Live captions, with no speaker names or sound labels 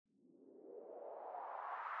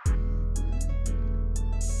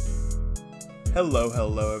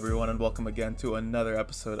Hello, everyone, and welcome again to another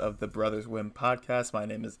episode of the Brothers Win podcast. My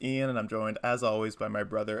name is Ian, and I'm joined, as always, by my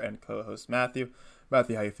brother and co-host Matthew.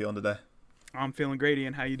 Matthew, how you feeling today? I'm feeling great,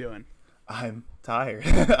 Ian. How you doing? I'm tired.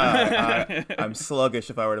 I'm sluggish,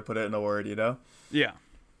 if I were to put it in a word, you know? Yeah.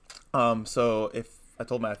 So if I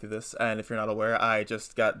told Matthew this, and if you're not aware, I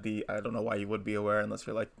just got I don't know why you would be aware unless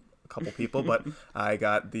you're like a couple people, but I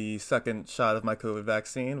got the second shot of my COVID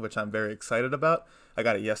vaccine, which I'm very excited about. I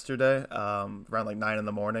got it yesterday, around like 9 in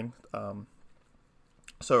the morning.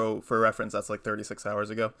 So for reference, that's like 36 hours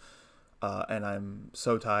ago. And I'm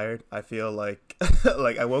so tired. I feel like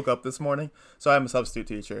like I woke up this morning. So I'm a substitute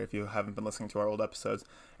teacher, if you haven't been listening to our old episodes.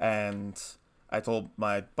 And I told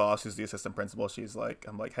my boss, who's the assistant principal,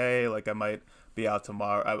 I'm like, hey, like I might be out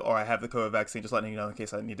tomorrow, or I have the COVID vaccine, just letting you know in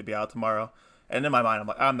case I need to be out tomorrow. And in my mind, I'm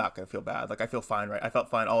like, I'm not going to feel bad. Like, I feel fine, right? I felt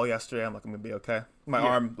fine all yesterday. I'm like, I'm going to be okay. My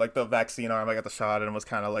arm, like the vaccine arm, I got the shot and it was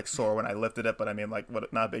kind of like sore when I lifted it. But I mean, like,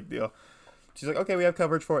 not a big deal. She's like, okay, we have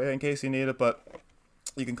coverage for it in case you need it, but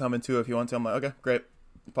you can come in too if you want to. I'm like, okay, great.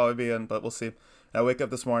 Probably be in, but we'll see. And I wake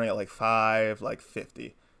up this morning at like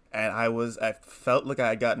 5:50. And I felt like I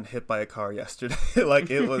had gotten hit by a car yesterday.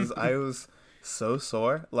 I was so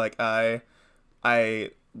sore. Like, I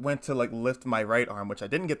went to like lift my right arm, which I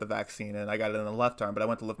didn't get the vaccine in. I got it in the left arm, but I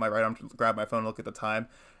went to lift my right arm to grab my phone and look at the time,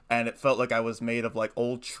 and it felt like I was made of like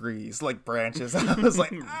old trees, like branches. I was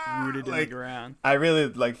like rooted in the ground. I really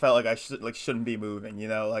like felt like I shouldn't be moving, you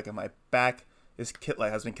know, like my back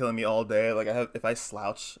has been killing me all day. Like if I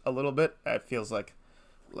slouch a little bit, it feels like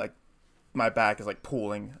my back is like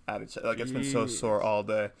pulling at each, like it's been so sore all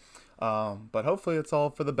day. But hopefully it's all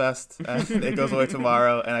for the best and it goes away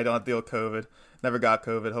tomorrow and I don't have to deal with COVID. Never got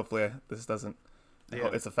COVID. Hopefully this doesn't,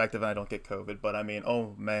 it's effective and I don't get COVID. But I mean,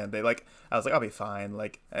 oh man, I was like, I'll be fine.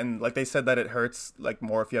 And they said that it hurts like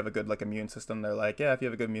more if you have a good like immune system. They're like, yeah, if you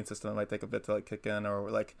have a good immune system, it might take a bit to like kick in, or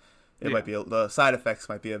like might be, the side effects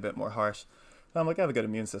might be a bit more harsh. I'm like, I have a good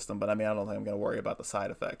immune system, but I mean, I don't think I'm going to worry about the side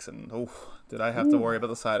effects. And did I have to worry about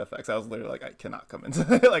the side effects? I was literally like, I cannot come into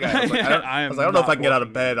it. I don't know if I can get out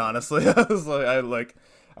of bed, honestly. I felt like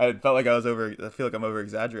I feel like I'm over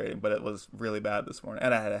exaggerating, but it was really bad this morning.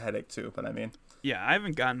 And I had a headache too, but I mean. Yeah, I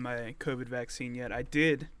haven't gotten my COVID vaccine yet. I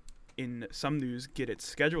did, in some news, get it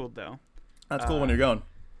scheduled though. That's cool. When you're going.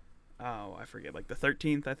 Oh, I forget, like the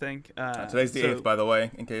 13th, I think. Today's the 8th, by the way,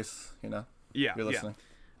 in case, you're listening.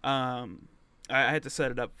 Yeah. I had to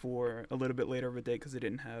set it up for a little bit later of a day because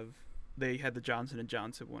they had the Johnson &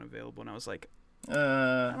 Johnson one available, and I was like,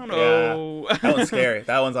 I don't know. Yeah. That one's scary.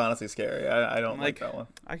 That one's honestly scary. I don't like that one.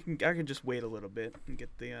 I can just wait a little bit and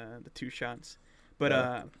get the 2 shots. But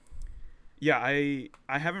I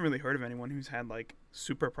haven't really heard of anyone who's had like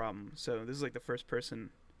super problems. So this is like the first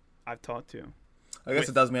person I've talked to. I guess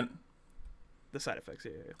it does mean the side effects.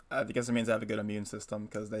 Yeah. I guess it means I have a good immune system,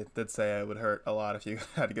 because they did say it would hurt a lot if you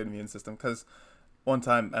had a good immune system. Because one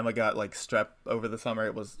time Emma got like strep over the summer.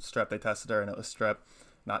 It was strep. They tested her and it was strep,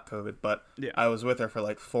 not COVID. But yeah. I was with her for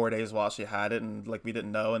like 4 days while she had it, and like we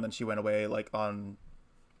didn't know. And then she went away like on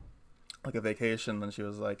like a vacation, and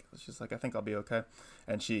she's like, I think I'll be okay.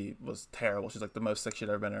 And she was terrible. She's like the most sick she'd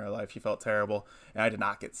ever been in her life. She felt terrible, and I did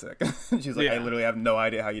not get sick. She's like, I literally have no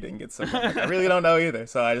idea how you didn't get sick. Like, I really don't know either.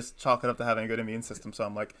 So I just chalk it up to having a good immune system. So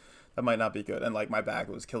I'm like, that might not be good. And like my back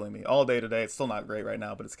was killing me all day today. It's still not great right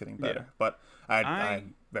now, but it's getting better. Yeah. But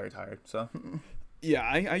I'm very tired. So yeah,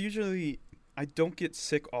 I don't get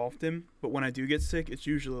sick often, but when I do get sick, it's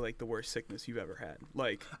usually like the worst sickness you've ever had.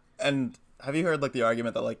 And have you heard like the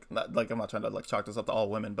argument that I'm not trying to like chalk this up to all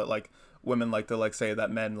women, but like women like to like say that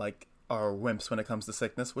men like are wimps when it comes to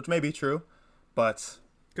sickness, which may be true, but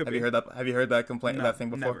have you heard that complaint, that thing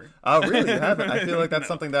before? Never. Oh, really? You haven't? I feel like that's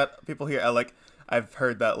something that people hear. I've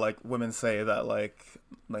heard that like women say that like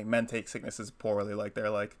men take sicknesses poorly, like they're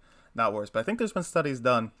like not worse. But I think there's been studies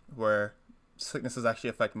done where sicknesses actually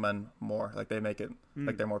affect men more, like they make it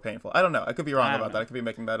like they're more painful. I don't know. I could be wrong about that. I could be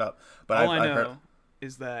making that up. But all I know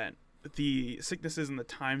is that the sicknesses and the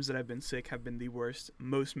times that I've been sick have been the worst,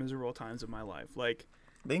 most miserable times of my life. Like,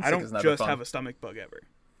 I don't just have a stomach bug ever.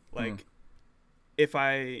 Like, if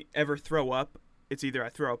I ever throw up, it's either I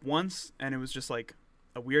throw up once and it was just like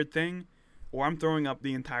a weird thing, or I'm throwing up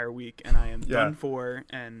the entire week and I am done for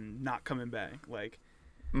and not coming back. Like,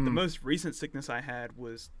 the most recent sickness I had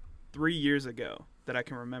was 3 years ago that I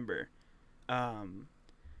can remember. And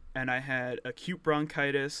I had acute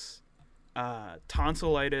bronchitis,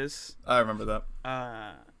 tonsillitis. I remember that.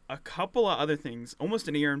 A couple of other things, almost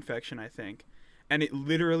an ear infection, I think. And it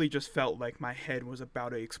literally just felt like my head was about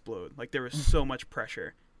to explode. Like there was so much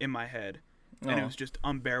pressure in my head, and it was just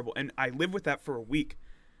unbearable. And I lived with that for a week.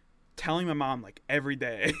 telling my mom like every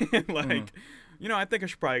day, like, you know, I think I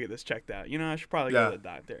should probably get this checked out. You know, I should probably go to the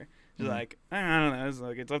doctor. She's like, I don't know. It's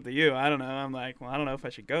like, it's up to you. I don't know. I'm like, well, I don't know if I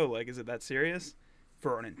should go. Like, is it that serious?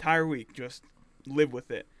 For an entire week, just live with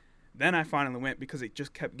it. Then I finally went because it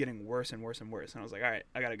just kept getting worse and worse and worse. And I was like, all right,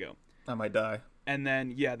 I gotta go. I might die. And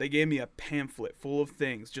then, yeah, they gave me a pamphlet full of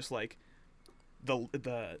things, just like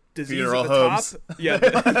the disease funeral at the homes. top.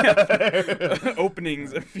 Yeah.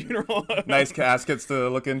 Openings of funeral homes. Nice caskets to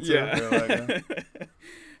look into. Yeah.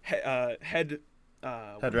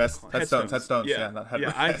 Headrests. Headstones. Yeah, not headrests.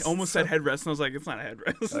 Yeah, I almost said headrest, and I was like, it's not a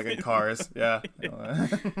headrest. Like in cars, yeah.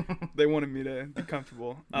 They wanted me to be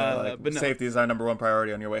comfortable. But no. Safety is our number one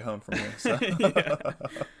priority on your way home from here. So.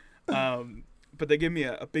 But they gave me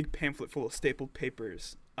a big pamphlet full of stapled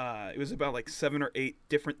papers. It was about like 7 or 8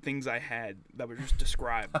 different things I had that were just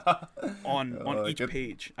described on each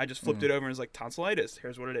page. I just flipped it over and it was like, tonsillitis,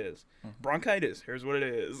 here's what it is. Bronchitis, here's what it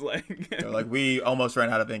is. Like we almost ran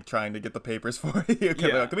out of ink trying to get the papers for you.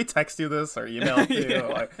 Can we text you this or email it to you?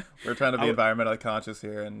 Like, we're trying to be environmentally conscious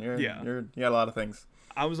here, and you had a lot of things.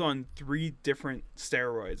 I was on 3 different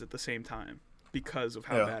steroids at the same time because of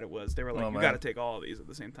how bad it was. They were like, you got to take all of these at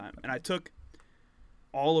the same time. And I took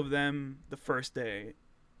all of them the first day,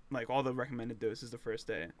 like all the recommended doses the first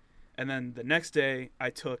day. And then the next day I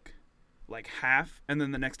took like half, and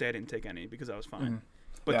then the next day I didn't take any because I was fine.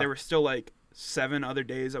 But there were still like 7 other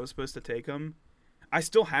days I was supposed to take them. I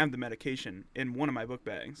still have the medication in one of my book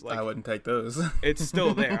bags. Like, I wouldn't take those. It's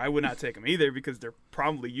still there. I would not take them either because they're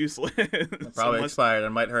probably useless. They're probably expired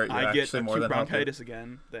and might hurt you. I get acute bronchitis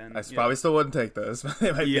again, then I probably still wouldn't take those.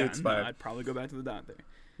 They might be expired. No, I'd probably go back to the doctor.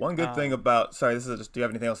 One good thing about do you have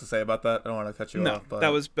anything else to say about that? I don't want to cut you off. But that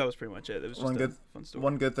was pretty much it. It was just a fun story.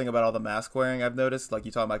 One good thing about all the mask wearing I've noticed, like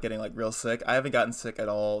you talking about getting like real sick. I haven't gotten sick at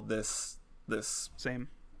all this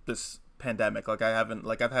pandemic. Like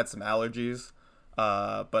I've had some allergies,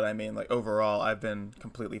 but I mean like overall I've been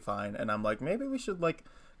completely fine. And I'm like, maybe we should like,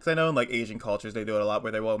 because I know in like Asian cultures they do it a lot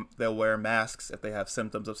where they'll wear masks if they have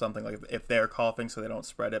symptoms of something, like if they're coughing so they don't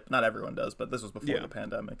spread it. Not everyone does, but this was before the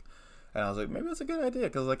pandemic. And I was like, maybe that's a good idea,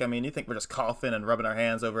 because, like, I mean, you think we're just coughing and rubbing our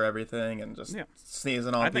hands over everything and just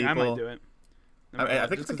sneezing on people. I might do it. I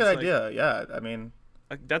think it's a good idea, yeah. I mean...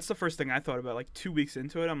 that's the first thing I thought about, like, 2 weeks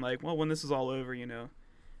into it. I'm like, well, when this is all over, you know,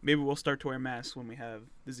 maybe we'll start to wear masks when we have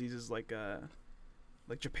diseases like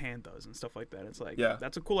Japan does and stuff like that. It's like,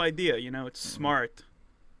 that's a cool idea, you know, it's smart.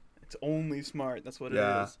 It's only smart. That's what it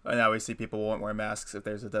is. And now we see people won't wear masks if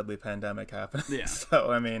there's a deadly pandemic happening. Yeah.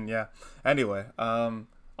 So, I mean, yeah. Anyway,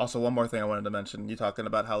 also, one more thing I wanted to mention. You talking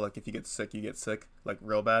about how, like, if you get sick, like,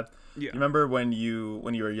 real bad. Yeah. You remember when you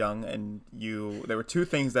were young and there were 2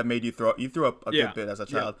 things that made you throw up? You threw up a good bit as a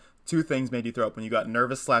child. 2 things made you throw up when you got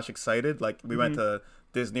nervous/excited. Like, we went to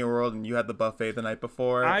Disney World and you had the buffet the night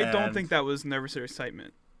before. I don't think that was nervous or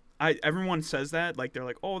excitement. Everyone says that. Like, they're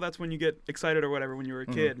like, oh, that's when you get excited or whatever when you were a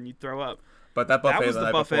kid and you throw up. But that buffet the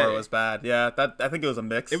night before was bad. Yeah, I think it was a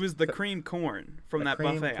mix. It was the creamed corn from that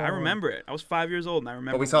buffet. I remember it. I was 5 years old, and I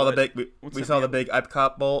remember. But we saw the big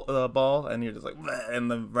Epcot ball, and you're just like, in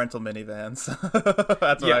the rental minivans.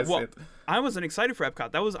 That's what I see. I wasn't excited for Epcot.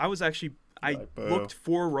 I looked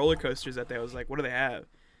for roller coasters that day. I was like, what do they have?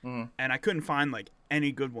 And I couldn't find like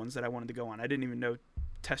any good ones that I wanted to go on. I didn't even know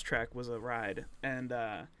Test Track was a ride, and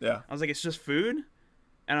I was like, it's just food,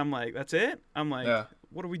 and I'm like, that's it. I'm like.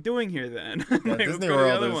 What are we doing here then? Like, Disney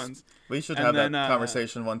World we should have that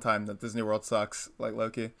conversation one time that Disney World sucks, like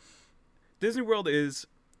Loki. Disney World it's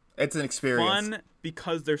an experience. Fun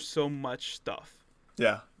because there's so much stuff.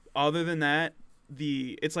 Yeah. Other than that,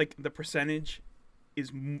 it's like the percentage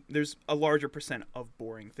there's a larger percent of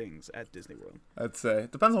boring things at Disney World. I'd say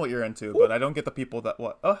depends on what you're into, but I don't get the people that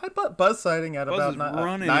had Buzz sighting at about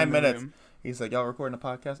 9 minutes. He's like, y'all recording a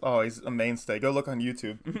podcast? Oh, he's a mainstay. Go look on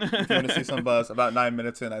YouTube if you want to see some Buzz. About 9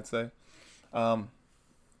 minutes in, I'd say. Oh,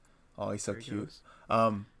 he's so cute.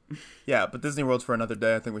 Yeah, but Disney World's for another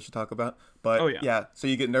day. I think we should talk about. But so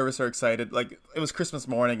you get nervous or excited. Like, it was Christmas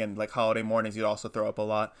morning and like holiday mornings, you'd also throw up a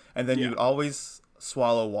lot. And then you'd always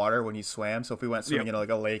swallow water when you swam. So if we went swimming in like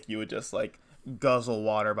a lake, you would just like guzzle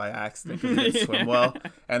water by accident because you didn't swim well,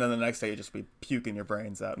 and then the next day you'd just be puking your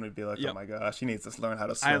brains out, and we'd be like, oh my gosh, he needs to learn how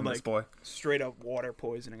to swim, this boy. Straight up water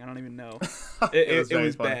poisoning. I don't even know. It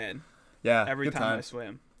was bad. Yeah, every time I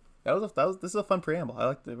swim. This is a fun preamble. I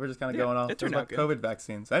like that. We're just kind of going off about COVID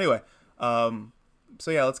vaccines. Anyway,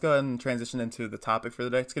 so yeah, let's go ahead and transition into the topic for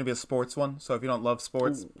the day. It's gonna be a sports one. So if you don't love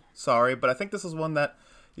sports, sorry, but I think this is one that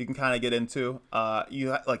you can kind of get into.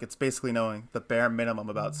 It's basically knowing the bare minimum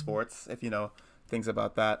about sports. If you know things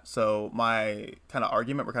about that. So my kind of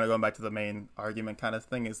argument, we're kind of going back to the main argument kind of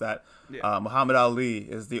thing, is that Muhammad Ali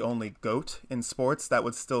is the only GOAT in sports that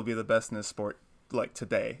would still be the best in his sport, like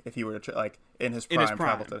today, if he were to like in his prime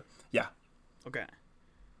travel to. Yeah. Okay.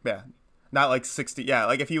 Yeah. Not like 60. Yeah,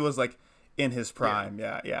 like if he was like in his prime.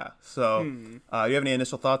 Yeah. So, do you have any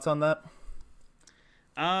initial thoughts on that?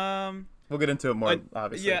 We'll get into it more,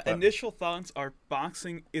 obviously. Yeah, but initial thoughts are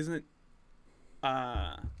boxing isn't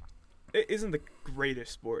the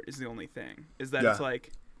greatest sport, is the only thing. Is that it's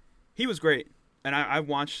like, he was great. And I've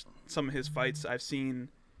watched some of his fights. I've seen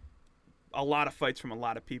a lot of fights from a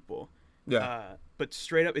lot of people. Yeah. But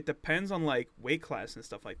straight up, it depends on like weight class and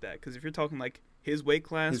stuff like that. Because if you're talking like his weight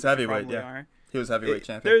class, he's heavyweight, he was heavyweight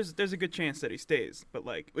champion. There's a good chance that he stays. But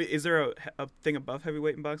like, is there a thing above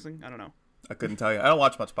heavyweight in boxing? I don't know. I couldn't tell you. I don't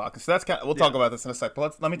watch much boxing, so that's kind of, we'll talk about this in a sec.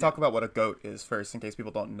 But let me talk about what a GOAT is first, in case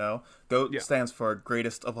people don't know. GOAT stands for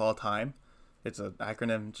greatest of all time. It's an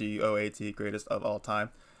acronym, GOAT, greatest of all time.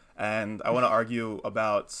 And I want to argue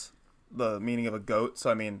about the meaning of a GOAT. So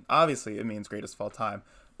I mean, obviously it means greatest of all time,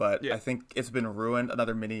 but I think it's been ruined.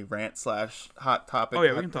 Another mini rant / hot topic. Oh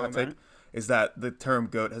yeah, we can talk about it. Is that the term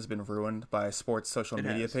GOAT has been ruined by sports social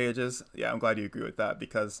media pages. Yeah, I'm glad you agree with that,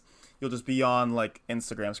 because you'll just be on like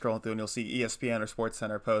Instagram scrolling through and you'll see ESPN or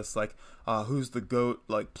SportsCenter posts like, who's the GOAT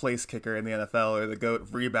like place kicker in the NFL or the GOAT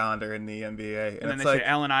rebounder in the NBA. And then they say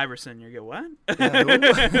Allen Iverson. You go, what? Yeah,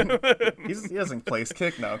 he doesn't place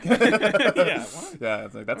kick, no. Yeah, what? Yeah,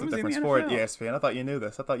 it's like, that's a different sport, ESPN. I thought you knew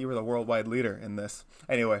this. I thought you were the worldwide leader in this.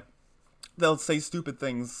 Anyway, they'll say stupid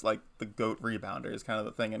things like the GOAT rebounder is kind of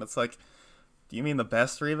the thing. And it's like, do you mean the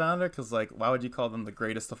best rebounder? Because, like, why would you call them the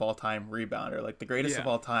greatest of all time rebounder? Like, the greatest of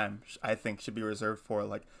all time, I think, should be reserved for,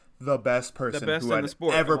 like, the best person who had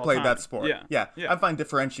ever played that sport. Yeah. I find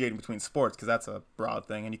differentiating between sports, because that's a broad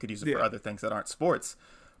thing, and you could use it for other things that aren't sports.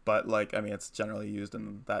 But, like, I mean, it's generally used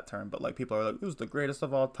in that term. But, like, people are like, who's the greatest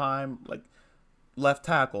of all time? Like, left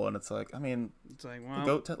tackle, and it's like, I mean, it's like,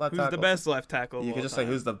 well, who's the best left tackle? You could just say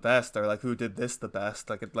who's the best, or like who did this the best.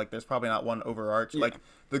 Like there's probably not one overarch. Like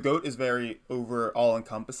the GOAT is very all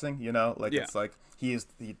encompassing. You know, like it's like he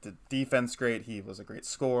did defense great. He was a great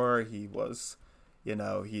scorer. He was, I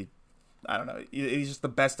don't know. He's just the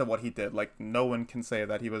best at what he did. Like no one can say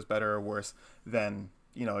that he was better or worse than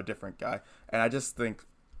a different guy. And I just think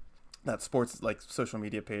that sports like social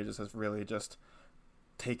media pages has really just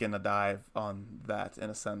taken a dive on that in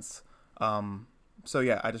a sense. So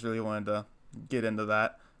yeah, I just really wanted to get into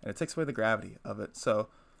that, and it takes away the gravity of it. So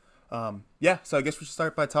so I guess we should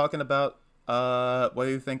start by talking about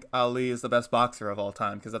whether you think Ali is the best boxer of all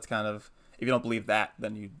time, because that's kind of, if you don't believe that,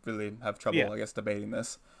 then you really have trouble I guess debating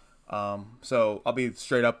this. So I'll be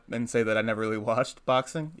straight up and say that I never really watched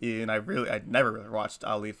boxing, and I never really watched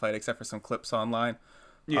Ali fight except for some clips online.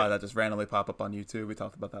 That just randomly pop up on YouTube. We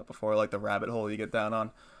talked about that before, like the rabbit hole you get down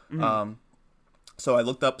on. Mm-hmm. So I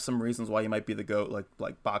looked up some reasons why he might be the GOAT.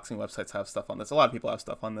 Like boxing websites have stuff on this. A lot of people have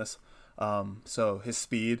stuff on this. So his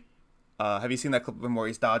speed. Have you seen that clip of him where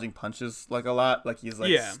he's dodging punches like a lot? Like he's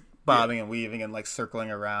like bobbing and weaving and like circling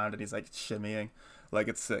around, and he's like shimmying. Like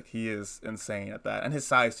it's sick. He is insane at that. And his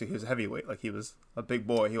size too. He was heavyweight. Like he was a big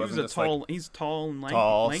boy. He's tall and lanky.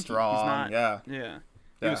 Tall, strong. He's not, yeah.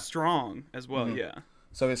 He was strong as well. Mm-hmm. Yeah.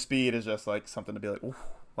 So his speed is just like something to be like, ooh,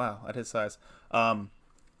 wow, at his size.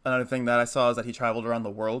 Another thing that I saw is that he traveled around the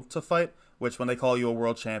world to fight, which when they call you a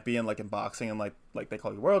world champion, like in boxing, and like they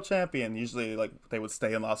call you world champion, usually like they would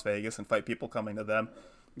stay in Las Vegas and fight people coming to them.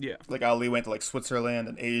 Yeah. Like Ali went to like Switzerland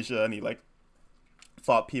and Asia, and he like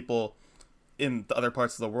fought people in the other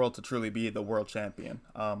parts of the world to truly be the world champion.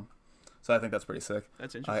 So I think that's pretty sick.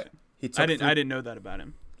 That's interesting. I didn't know that about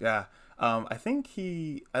him. Yeah. I think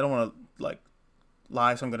I don't want to like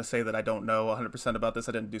lie, so I'm going to say that I don't know 100% about this.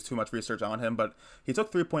 I didn't do too much research on him, but he took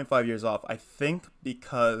 3.5 years off, I think,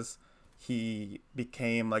 because he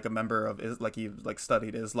became like a member of he like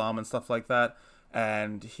studied Islam and stuff like that,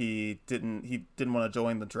 and he didn't want to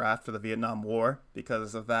join the draft for the Vietnam War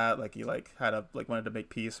because of that. Like he like had wanted to make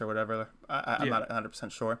peace or whatever. I'm not 100%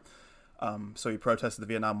 sure. So he protested the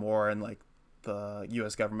Vietnam War, and like the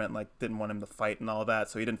U.S. government like didn't want him to fight and all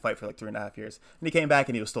that, so he didn't fight for like 3.5 years. And he came back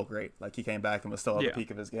and he was still great. Like he came back and was still at the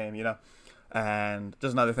peak of his game, And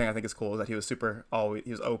just another thing I think is cool is that he was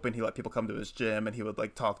he was open. He let people come to his gym, and he would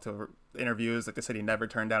like talk to interviews. Like they said, he never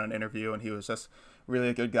turned down an interview, and he was just really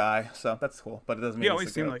a good guy. So that's cool. But it doesn't mean he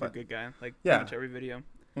always seemed like a good guy. Like pretty much every video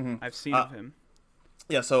I've seen of him.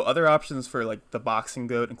 Yeah. So other options for like the boxing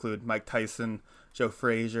GOAT include Mike Tyson, Joe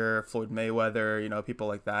Frazier, Floyd Mayweather. People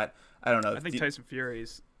like that. I don't know. I think Tyson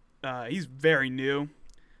Fury's he's very new.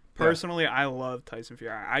 Personally, I love Tyson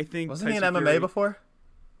Fury. I think wasn't he in MMA before?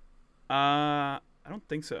 I don't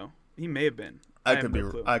think so. He may have been. I could be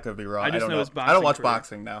wrong. I just know his boxing I don't watch career.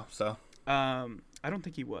 boxing now, so. I don't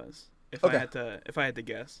think he was. If I had to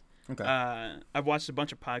guess. Okay. I've watched a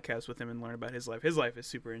bunch of podcasts with him and learned about his life. His life is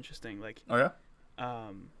super interesting. Like. Oh yeah.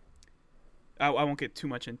 I won't get too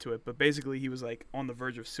much into it, but basically he was like on the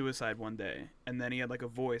verge of suicide one day, and then he had like a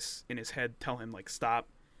voice in his head tell him like stop,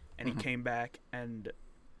 and he came back and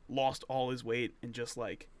lost all his weight and just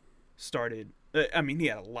like started. I mean, he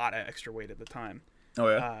had a lot of extra weight at the time. Oh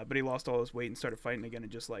yeah. But he lost all his weight and started fighting again,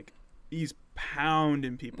 and just like he's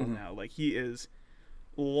pounding people now. Like he is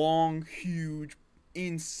long, huge,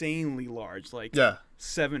 insanely large, like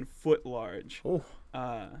 7 foot large. Oh.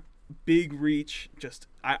 Big reach. Just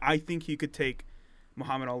I think he could take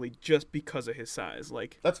Muhammad Ali just because of his size.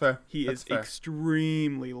 Like that's fair. That's fair.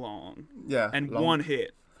 Extremely long. Yeah. And long. One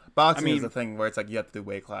hit. Boxing is the thing where it's like you have to do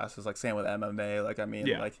weight classes. Like same with MMA. Like I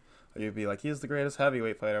mean, like you'd be like he's the greatest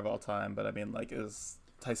heavyweight fighter of all time, but I mean like is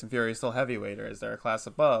Tyson Fury still heavyweight, or is there a class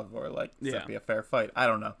above, or like does that be a fair fight? I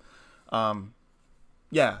don't know.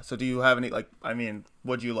 Yeah, so do you have any, like, I mean,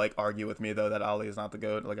 would you, like, argue with me, though, that Ali is not the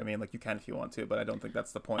GOAT? Like, I mean, like, you can if you want to, but I don't think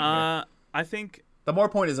that's the point here. I think... The more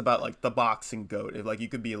point is about, like, the boxing GOAT. If, like, you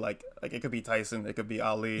could be, like, it could be Tyson, it could be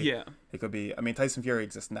Ali. Yeah. It could be, I mean, Tyson Fury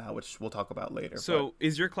exists now, which we'll talk about later. So,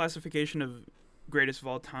 is your classification of greatest of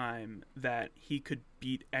all time that he could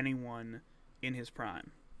beat anyone in his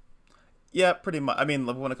prime? Yeah, pretty much. I mean,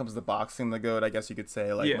 when it comes to boxing, the GOAT, I guess you could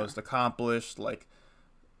say, like, most accomplished, like...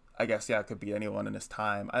 I guess it could be anyone in his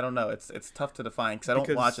time. I don't know. It's tough to define because I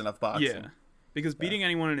don't watch enough boxing. Yeah, because beating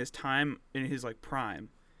anyone in his time, in his like prime,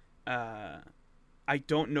 I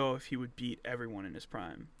don't know if he would beat everyone in his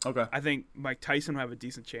prime. Okay. I think Mike Tyson would have a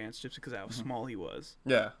decent chance just because of how small he was.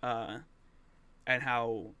 Yeah. And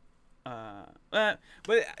how, but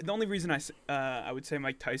the only reason I would say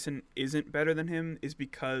Mike Tyson isn't better than him is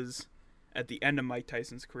because at the end of Mike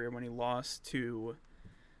Tyson's career when he lost to,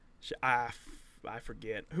 I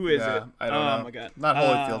forget. Who is it? I don't know. Oh, my God. Not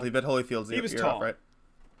Holyfield. He bet Holyfield's he was tall. Off, right?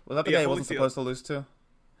 Was that the guy he wasn't supposed to lose to?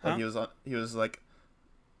 Like Huh? He was like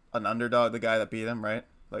an underdog, the guy that beat him, right?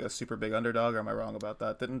 Like a super big underdog, or am I wrong about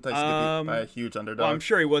that? Didn't Tyson get beat by a huge underdog? Well, I'm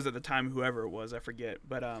sure he was at the time, whoever it was. I forget.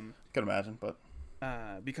 But could imagine, but...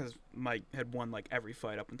 because Mike had won like every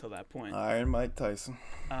fight up until that point. Iron Mike Tyson.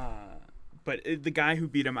 But the guy who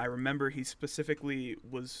beat him, I remember he specifically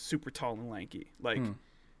was super tall and lanky. Like...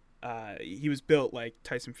 he was built like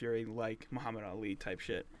Tyson Fury, like Muhammad Ali type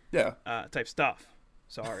shit. Yeah. Type stuff.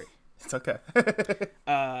 Sorry. It's okay.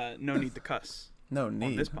 No need to cuss. No need.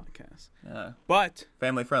 On this podcast. Yeah. But.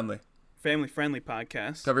 Family friendly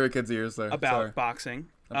podcast. Cover your kids' ears there. About boxing.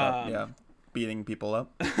 About, beating people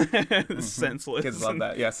up. Senseless. Kids love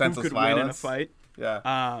that. Yeah, senseless who could violence. Win in a fight.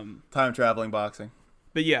 Yeah. Time traveling boxing.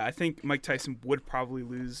 But yeah, I think Mike Tyson would probably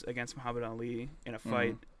lose against Muhammad Ali in a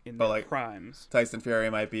fight. In their like, primes. Tyson Fury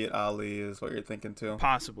might beat Ali is what you're thinking too.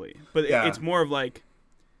 Possibly. But it's more of like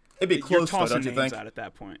it'd be close though, don't you think? Out at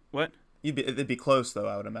that point. What? It'd be close though,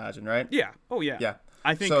 I would imagine, right? Yeah. Oh yeah. Yeah.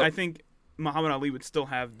 I think Muhammad Ali would still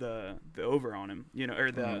have the over on him,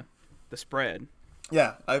 or the spread.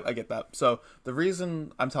 Yeah, I get that. So the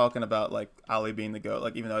reason I'm talking about like Ali being the GOAT,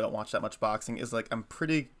 like even though I don't watch that much boxing, is like I'm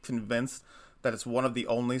pretty convinced that it's one of the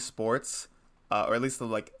only sports or at least the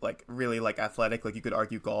like really like athletic, like you could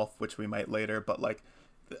argue golf, which we might later, but like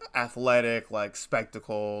athletic, like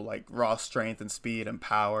spectacle, like raw strength and speed and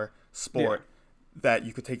power sport that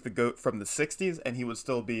you could take the GOAT from the 60s and he would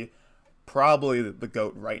still be probably the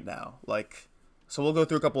GOAT right now. Like, so we'll go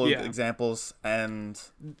through a couple of examples and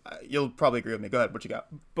you'll probably agree with me. Go ahead. What you got?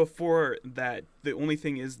 Before that, the only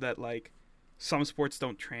thing is that like some sports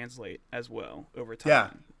don't translate as well over time. Yeah.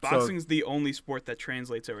 Boxing's the only sport that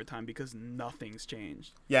translates over time because nothing's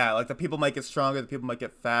changed. Yeah, like the people might get stronger, the people might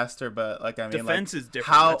get faster, but like I mean, defense is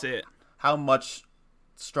different. That's it. How much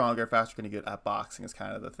stronger, faster can you get at boxing is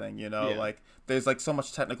kind of the thing, Like there's like so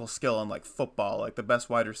much technical skill in like football. Like the best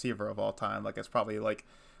wide receiver of all time, like it's probably like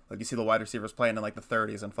you see the wide receivers playing in like the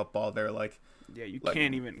 30s in football. They're like you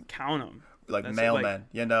can't even count them. Like that's mailmen,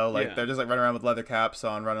 they're just like running around with leather caps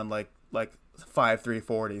on, running like 5.3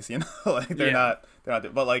 40s, like they're not,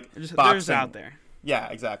 but like boxing, there's out there. Yeah,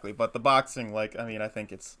 exactly. But the boxing, like, I mean, I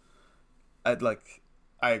think I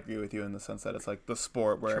agree with you in the sense that it's like the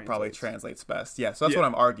sport where it probably translates best. Yeah, so that's what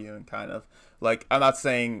I'm arguing, kind of. Like, I'm not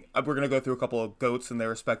saying we're gonna go through a couple of GOATs in their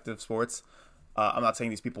respective sports. I'm not saying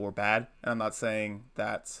these people were bad, and I'm not saying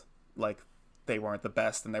that like they weren't the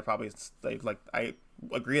best, and I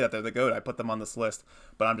agree that they're the GOAT. I put them on this list,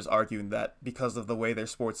 but I'm just arguing that because of the way their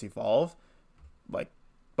sports evolve, like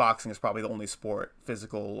boxing is probably the only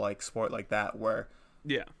physical sport like that where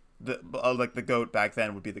like the GOAT back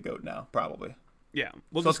then would be the GOAT now, probably. Yeah,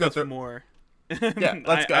 we'll discuss more. Yeah,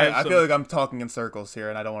 let's go. I feel like I'm talking in circles here,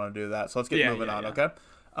 and I don't want to do that. So let's get moving on, okay?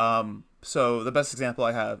 So the best example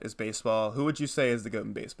I have is baseball. Who would you say is the GOAT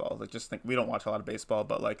in baseball? Like, just think, we don't watch a lot of baseball,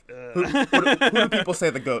 but like, who do people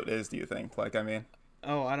say the GOAT is? Do you think? Like, I mean,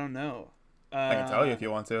 oh, I don't know. I can tell you if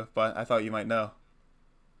you want to, but I thought you might know.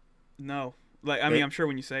 No, like, I mean, I'm sure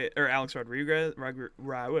when you say it, or Alex Rodriguez,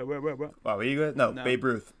 Rodriguez? No, Babe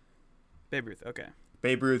Ruth. Babe Ruth, okay.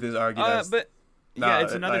 Babe Ruth is argued as. But yeah,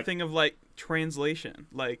 it's another thing of like translation,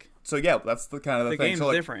 like. So yeah, that's the kind of the thing. Game's so,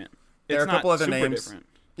 like, different. There are a couple other names. Different.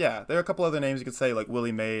 Yeah, there are a couple other names you could say, like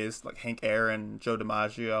Willie Mays, like Hank Aaron, Joe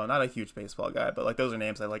DiMaggio. Not a huge baseball guy, but like those are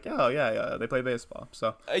names I like. Oh yeah, they play baseball.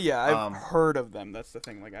 So yeah, I've heard of them. That's the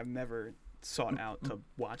thing. Like, I've never sought out to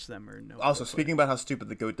watch them or know. Also, speaking about how stupid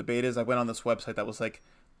the GOAT debate is, I went on this website that was like,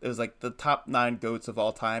 it was like the top 9 GOATs of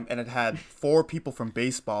all time, and it had 4 people from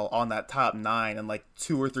baseball on that top 9, and like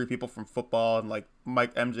 2 or 3 people from football, and like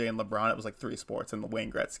Mike, MJ, and LeBron. It was like 3 sports, and the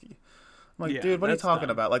Wayne Gretzky. I'm like, dude, what are you talking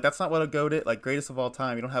about? Like, that's not what a GOAT is. Like, greatest of all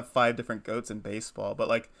time. You don't have 5 different GOATs in baseball, but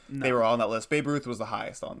like they were all on that list. Babe Ruth was the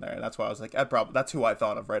highest on there, and that's why I was like, that's who I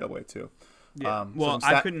thought of right away too. Yeah. Well,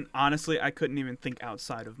 I couldn't even think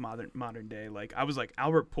outside of modern day. Like, I was like,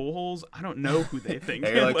 Albert Pujols. I don't know who they think.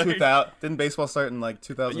 Yeah, you're like 2000. Didn't baseball start in like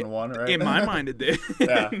 2001, right? In my mind, it did.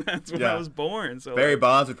 Yeah. That's when I was born. So Barry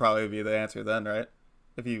Bonds would probably be the answer then, right?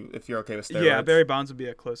 If you're okay with steroids. Yeah, Barry Bonds would be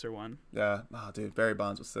a closer one. Yeah. Oh, dude, Barry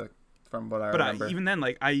Bonds was sick. From what I remember. But even then,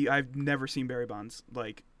 like, I've never seen Barry Bonds.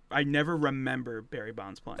 Like, I never remember Barry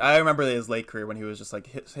Bonds playing. I remember his late career when he was just like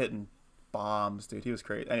hitting bombs, dude. He was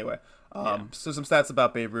crazy. Anyway, so some stats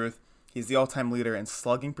about Babe Ruth. He's the all-time leader in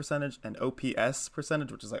slugging percentage and OPS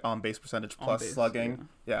percentage, which is like on-base percentage plus slugging.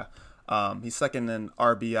 Yeah. He's second in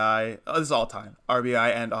RBI. Oh, this is all-time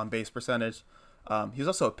RBI and on-base percentage. He was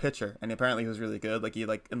also a pitcher, and apparently he was really good. Like,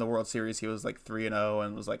 in the World Series, he was like 3-0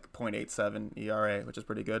 and was like .87 ERA, which is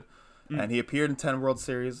pretty good. And he appeared in 10 World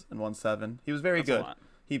Series and won 7. He was very good.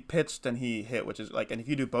 He pitched and he hit, which is like, and if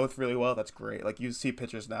you do both really well, that's great. Like, you see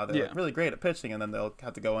pitchers now, they're like really great at pitching, and then they'll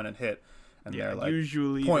have to go in and hit, and they're like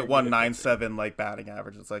usually .197 like batting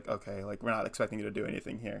average. It's like, okay, like, we're not expecting you to do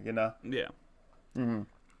anything here, you know? Yeah. Mm-hmm.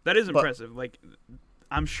 That is impressive. Like,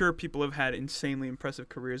 I'm sure people have had insanely impressive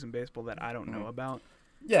careers in baseball that I don't know about.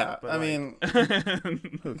 Yeah, I mean,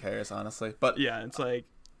 who cares, honestly? But yeah, it's like,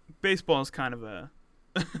 baseball is kind of a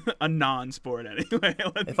non-sport anyway.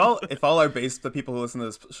 if all the people who listen to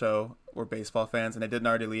this show were baseball fans and they didn't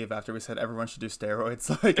already leave after we said everyone should do steroids,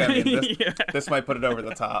 like, I mean, this might put it over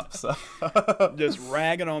the top. So just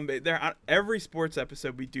ragging on every sports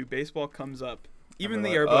episode we do, baseball comes up. Even the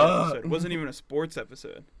Airbud episode wasn't even a sports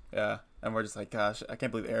episode. Yeah, and we're just like, gosh, I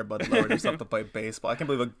can't believe Airbud lowered himself to play baseball. I can't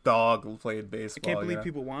believe a dog played baseball. I can't believe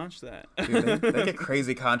people watch that. Dude, they get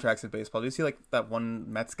crazy contracts in baseball. Do you see like that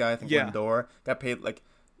one Mets guy? I think Lindor got paid like,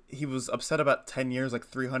 he was upset about 10 years, like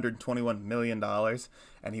 $321 million,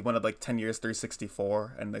 and he wanted like 10 years,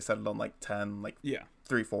 364, and they settled on like 10, like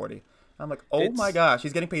 340. I'm like, my gosh,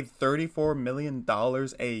 he's getting paid $34 million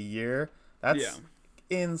a year. That's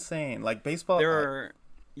insane. Like, baseball.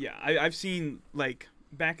 I've seen, like,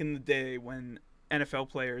 back in the day when NFL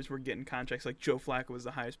players were getting contracts, like Joe Flacco was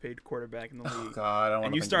the highest paid quarterback in the league. Oh God, I don't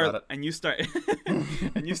want to think about it.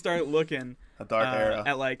 And you start looking a dark era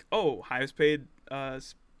at like, highest paid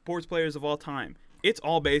sports players of all time. It's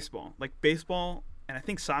all baseball, like baseball, and I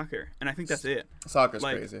think soccer, and I think that's it. Soccer's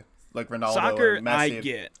like, crazy. Like Ronaldo, soccer, and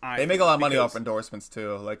Messi. They make a lot of money off endorsements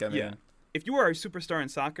too. Like, I mean, if you are a superstar in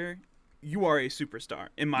soccer, you are a superstar,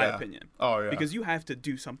 in my opinion. Oh, yeah. Because you have to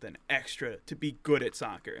do something extra to be good at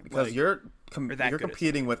soccer. Because like, you're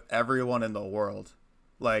competing with everyone in the world.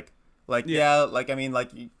 Like I mean,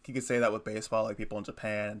 like, you could say that with baseball, like people in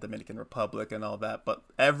Japan, Dominican Republic, and all that. But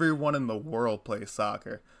everyone in the world plays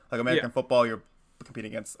soccer. Like American football, you're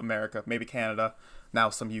competing against America, maybe Canada, now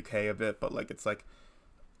some UK a bit, but like it's like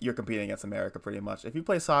you're competing against America pretty much. If you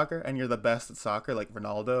play soccer and you're the best at soccer, like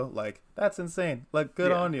Ronaldo, like, that's insane. Like,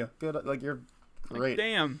 good on you. Good, like, you're great. Like,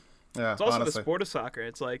 damn. Yeah, it's also the sport of soccer.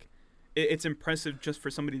 It's like, it's impressive just for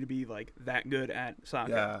somebody to be like that good at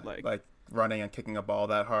soccer. Yeah, like running and kicking a ball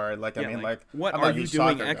that hard. Like, I mean, like, what are you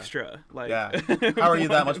doing extra? Like, how are you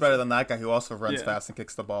that much better than that guy who also runs fast and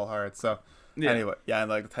kicks the ball hard? So. Anyway, and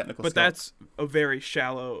like the technical but that's a very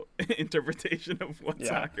shallow interpretation of what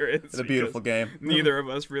soccer is. It's a beautiful game. Neither of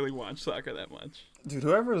us really watch soccer that much. Dude,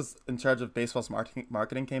 whoever was in charge of baseball's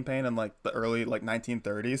marketing campaign in like the early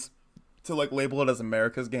 1930s, to like label it as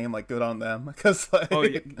America's game, like good on them, because like, oh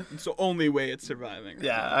yeah, it's the only way it's surviving. Right?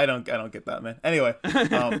 Yeah, I don't get that, man. Anyway,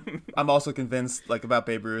 I'm also convinced like about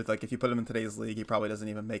Babe Ruth. Like if you put him in today's league, he probably doesn't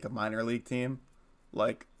even make a minor league team.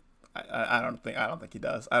 Like I don't think he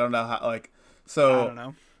does. I don't know how like so. I don't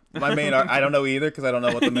know. I don't know either because I don't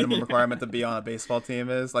know what the minimum requirement to be on a baseball team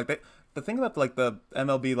is. Like the thing about like the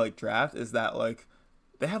MLB like draft is that like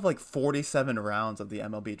they have like 47 rounds of the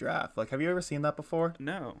MLB draft. Like, have you ever seen that before?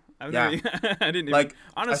 No, I didn't even, like.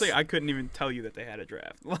 Honestly, I couldn't even tell you that they had a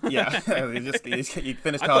draft. Yeah, you finished college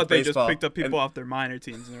baseball. I thought they just picked up people off their minor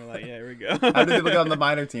teams and they're like, yeah, here we go. How do people get on the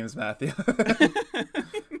minor teams, Matthew?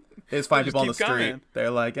 They just find people on the street. Going.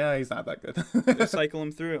 They're like, yeah, he's not that good. Just cycle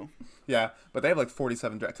him through. Yeah, but they have like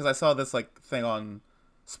 47 drafts. Because I saw this like thing on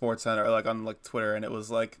SportsCenter or like on like Twitter, and it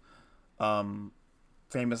was like,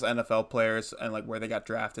 famous NFL players and like where they got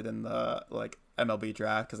drafted in the like MLB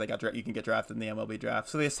draft because you can get drafted in the MLB draft.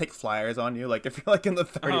 So they just take flyers on you. Like if you're like in the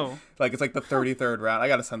 30, like it's like the 33rd round. I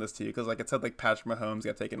gotta send this to you because like it said like Patrick Mahomes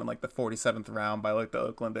got taken in like the 47th round by like the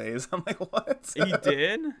Oakland A's. I'm like, what? He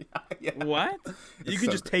did? Yeah. What? You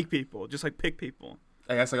can just take people, just like pick people.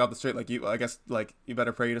 I guess like off the street, like you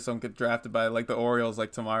better pray to someone get drafted by like the Orioles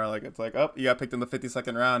like tomorrow. Like it's like, oh, you got picked in the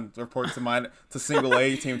 52nd round. Report to single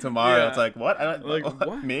A team tomorrow. Yeah. It's like what?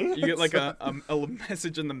 What? Me? You get like a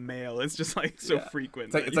message in the mail. It's just like so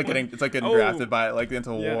frequent. It's like getting drafted by like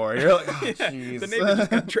into war. You're like, oh jeez. The neighbor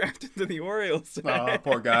just got drafted to the Orioles today. Oh,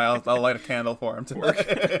 poor guy. I'll light a candle for him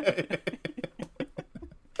today.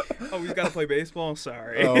 Oh, we've got to play baseball.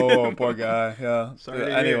 Sorry. Oh, poor guy. Yeah.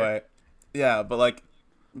 Sorry. Anyway, yeah, but like.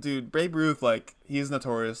 Dude, Babe Ruth, like, he's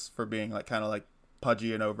notorious for being, like, kind of, like,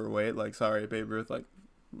 pudgy and overweight. Like, sorry, Babe Ruth, like,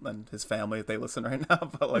 and his family, if they listen right now.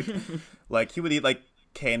 But, like, he would eat, like,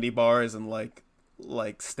 candy bars and, like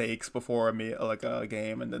steaks before a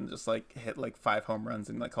game and then just, like, hit, like, 5 home runs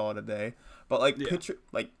and, like, call it a day. But, like,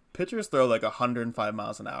 pitchers throw, like, 105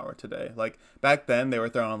 miles an hour today. Like, back then, they were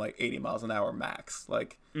throwing, like, 80 miles an hour max.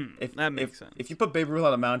 Like, that makes sense. If you put Babe Ruth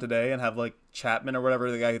on a mound today and have like Chapman or whatever,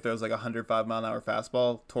 the guy who throws like 105 mile an hour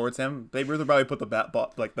fastball towards him, Babe Ruth would probably put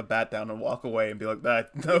the bat down and walk away and be like,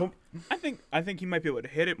 that no. I think he might be able to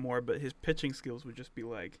hit it more, but his pitching skills would just be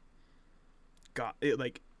like,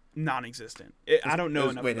 non-existent. I don't know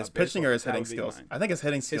enough. Wait, his pitching or his hitting skills? I think his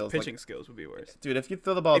hitting skills. His pitching skills would be worse. Dude, if you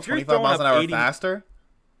throw the ball 25 miles an hour faster.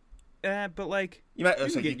 But like you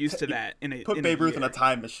can get used to that. Put Babe Ruth in a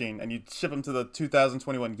time machine and you ship him to the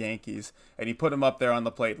 2021 Yankees and you put him up there on the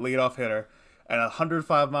plate, leadoff hitter, and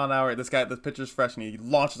 105 mile an hour. This pitcher's fresh and he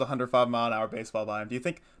launches a 105 mile an hour baseball by him. Do you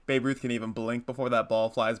think Babe Ruth can even blink before that ball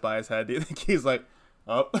flies by his head? Do you think he's like,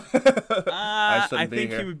 oh, I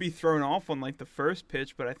think he would be thrown off on like the first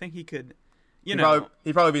pitch, but I think he could. He'd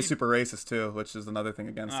probably be super racist too, which is another thing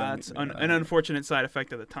against him. It's an unfortunate side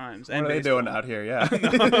effect of the times. What are they doing out here? Yeah,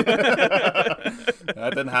 that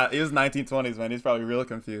didn't happen. He was 1920s, man. He's probably real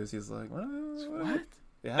confused. He's like, what?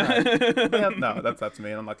 Yeah, no, that's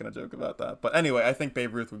me. And I'm not gonna joke about that. But anyway, I think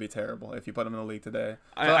Babe Ruth would be terrible if you put him in the league today.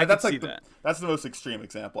 That's like that's the most extreme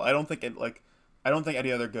example. I don't think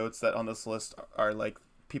any other GOATs that on this list are like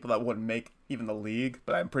people that wouldn't make even the league.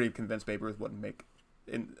 But I'm pretty convinced Babe Ruth wouldn't make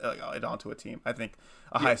it onto a team. I think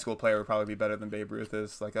a high school player would probably be better than Babe Ruth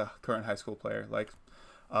is, like a current high school player. Like,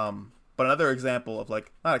 but another example of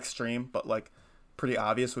like not extreme, but like pretty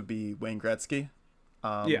obvious would be Wayne Gretzky.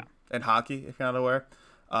 In hockey, if you're not aware,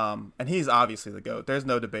 and he's obviously the GOAT. There's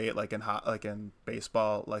no debate. Like in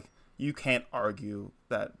baseball, like you can't argue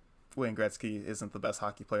that Wayne Gretzky isn't the best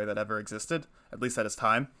hockey player that ever existed, at least at his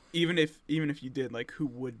time. Even if you did, like, who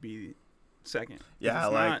would be second? Yeah,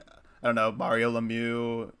 like. I don't know, Mario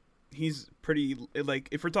Lemieux. He's pretty, like,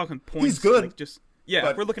 if we're talking points. He's good. Like,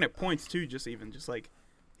 if we're looking at points, too, like,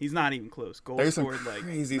 he's not even close. There's some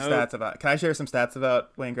crazy stats about. Can I share some stats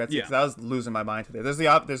about Wayne Gretzky? Because I was losing my mind today. There's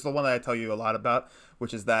the one that I tell you a lot about,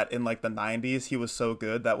 which is that in, like, the 90s, he was so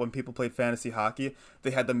good that when people played fantasy hockey, they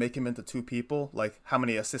had to make him into two people, like, how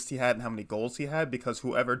many assists he had and how many goals he had, because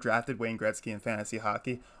whoever drafted Wayne Gretzky in fantasy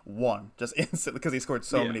hockey won, just instantly, because he scored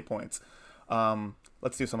so many points.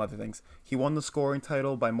 Let's do some other things. He won the scoring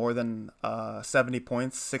title by more than 70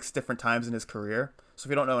 points 6 different times in his career. So if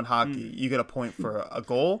you don't know in hockey, you get a point for a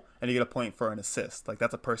goal and you get a point for an assist. Like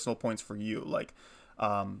that's a personal points for you. Like,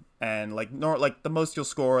 and like the most you'll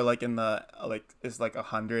score like in the is like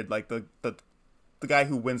 100. Like the guy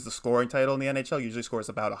who wins the scoring title in the NHL usually scores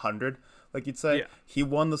about 100. Like you'd say, he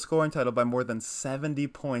won the scoring title by more than 70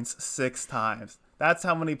 points 6 times. That's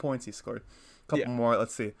how many points he scored. A couple more.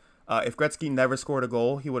 Let's see. If Gretzky never scored a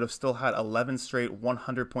goal, he would have still had 11 straight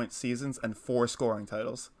 100-point seasons and 4 scoring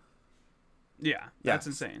titles. Yeah, that's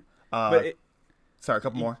insane. Sorry, a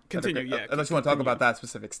couple more. Continue. Yeah. Unless you want to talk about that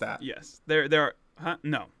specific stat. Yes. There are. Huh?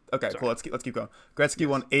 No. Okay. Sorry. Cool. Let's keep going. Gretzky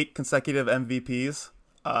won 8 consecutive MVPs.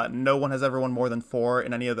 No one has ever won more than 4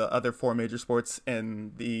 in any of the other 4 major sports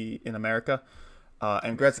in America.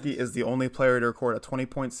 And Gretzky is the only player to record a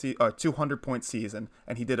 200-point season,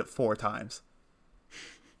 and he did it 4 times.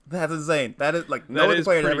 That's insane. That is like no other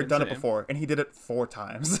player had ever done it before, and he did it 4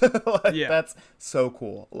 times. That's so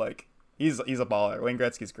cool. Like he's a baller. Wayne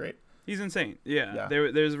Gretzky's great. He's insane. Yeah.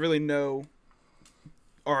 There's really no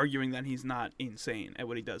arguing that he's not insane at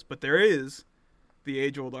what he does, but there is the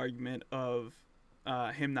age-old argument of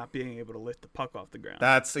him not being able to lift the puck off the ground.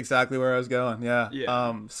 That's exactly where I was going. Yeah.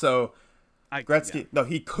 So Gretzky, no,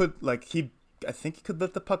 he could I think he could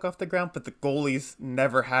lift the puck off the ground, but the goalies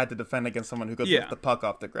never had to defend against someone who could lift the puck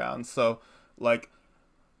off the ground. So like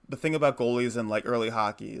the thing about goalies in like early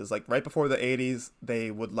hockey is like right before the 80s,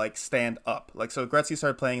 they would like stand up. Like so Gretzky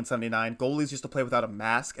started playing in 79. Goalies used to play without a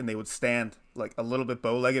mask, and they would stand like a little bit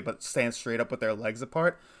bow-legged, but stand straight up with their legs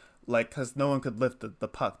apart. Like, because no one could lift the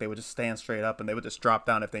puck. They would just stand straight up, and they would just drop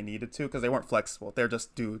down if they needed to, because they weren't flexible. They're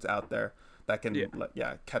just dudes out there that can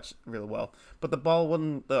catch really well. But the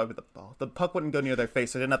puck wouldn't go near their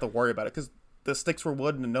face, so they didn't have to worry about it, because the sticks were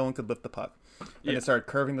wood, and no one could lift the puck. And they started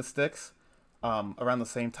curving the sticks. Around the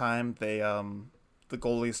same time, the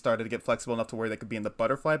goalies started to get flexible enough to where they could be in the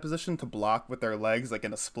butterfly position to block with their legs, like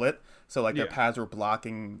in a split. So, like, their pads were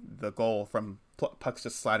blocking the goal from pucks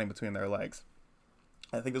just sliding between their legs.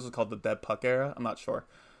 I think this was called the dead puck era. I'm not sure.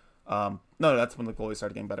 No, that's when the goalies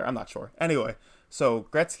started getting better. I'm not sure. Anyway, so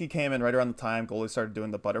Gretzky came in right around the time goalies started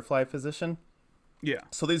doing the butterfly position. Yeah.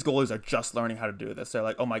 So these goalies are just learning how to do this. They're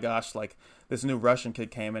like, oh my gosh, like this new Russian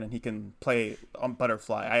kid came in and he can play on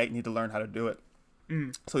butterfly. I need to learn how to do it.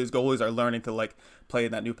 So these goalies are learning to like play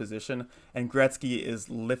in that new position. And Gretzky is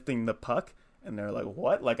lifting the puck. And they're like,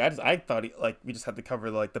 what? Like, I thought we just had to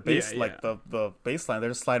cover like the base, the baseline. They're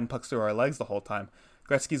just sliding pucks through our legs the whole time.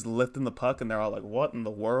 Gretzky's lifting the puck, and they're all like, what in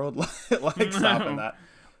the world? Like, stopping that.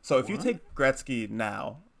 So if you take Gretzky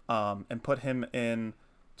now and put him in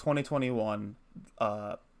 2021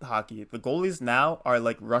 hockey, the goalies now are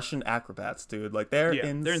like Russian acrobats, dude. Like, they're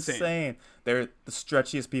insane. They're the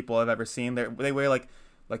stretchiest people I've ever seen. They wear like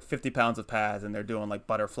 50 pounds of pads, and they're doing like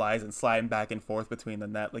butterflies and sliding back and forth between the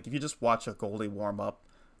net. Like, if you just watch a goalie warm up,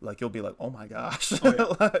 like, you'll be like, oh my gosh.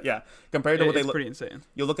 Yeah. Compared to what they look, pretty insane.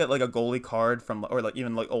 You'll look at like a goalie card from, or like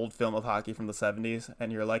even like old film of hockey from the 70s,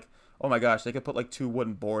 and you're like, oh my gosh, they could put like 2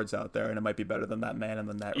 wooden boards out there, and it might be better than that man in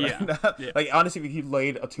the net right now. Yeah. Like, honestly, if he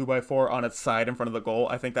laid a 2x4 on its side in front of the goal,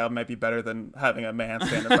 I think that might be better than having a man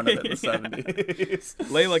stand in front of it in the 70s.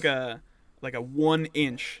 Lay like a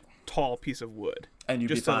 1-inch tall piece of wood, and you'd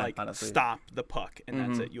just be fine, to like honestly stop the puck, and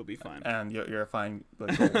that's it. You'll be fine, and you're a fine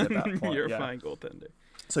goalie at that point. You're a fine goaltender.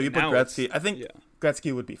 So you put Gretzky. I think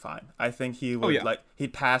Gretzky would be fine. I think he would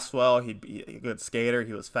he'd pass well. He'd be a good skater.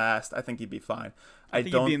 He was fast. I think he'd be fine. I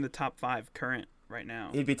think he'd be in the top 5 current right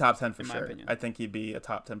now. He'd be top 10 for sure. I think he'd be a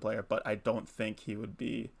top 10 player, but I don't think he would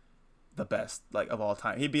be the best like of all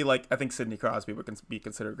time. He'd be like, I think Sidney Crosby would be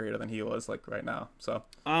considered greater than he was like right now. So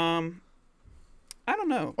I don't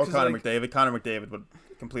know. Or Connor McDavid. Connor McDavid would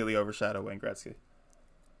completely overshadow Wayne Gretzky.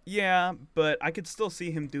 Yeah, but I could still see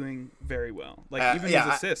him doing very well. Like, even his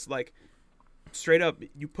assists, like, straight up,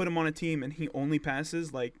 you put him on a team and he only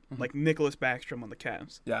passes like Nicholas Backstrom on the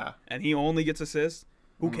Cavs. Yeah. And he only gets assists.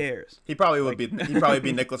 Who cares? He probably would be. He'd probably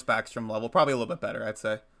be Nicholas Backstrom level. Probably a little bit better, I'd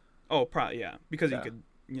say. Oh, probably, yeah. Because he could,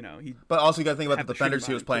 he. But also, you got to think about the defenders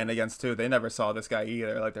he was playing against, too. They never saw this guy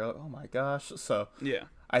either. Like, they're like, oh my gosh. So, yeah.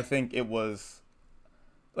 I think it was.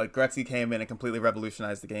 Like, Gretzky came in and completely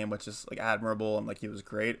revolutionized the game, which is, like, admirable, and, like, he was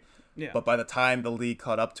great. Yeah. But by the time the league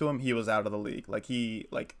caught up to him, he was out of the league. Like,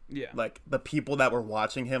 like the people that were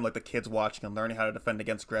watching him, like, the kids watching him, learning how to defend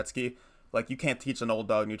against Gretzky, like, you can't teach an old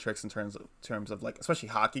dog new tricks in terms of, like, especially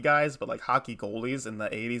hockey guys, but, like, hockey goalies in the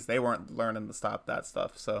 80s, they weren't learning to stop that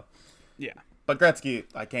stuff, so. Yeah. But Gretzky,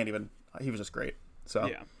 he was just great, so.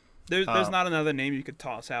 Yeah. There's not another name you could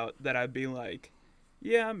toss out that I'd be like,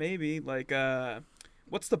 yeah, maybe, like,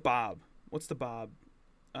 What's the Bob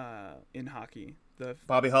in hockey?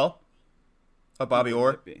 Bobby Hull? Oh, Bobby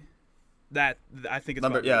Orr? That I think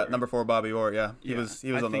it's number 4 Bobby Orr, yeah. He was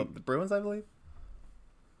on the Bruins, I believe.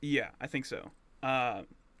 Yeah, I think so.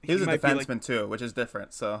 He was a defenseman too, which is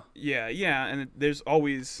different, so. Yeah, and there's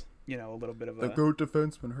always, a little bit of the GOAT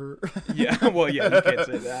defenseman hurt. Yeah, well, yeah, you can't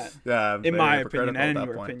say that. Yeah, in my opinion and in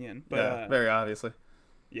your opinion. But, yeah, very obviously.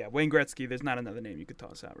 Yeah, Wayne Gretzky, there's not another name you could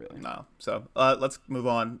toss out, really. No. So, let's move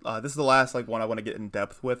on. This is the last one I want to get in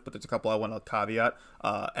depth with, but there's a couple I want to caveat.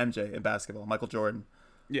 MJ in basketball, Michael Jordan.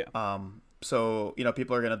 Yeah. so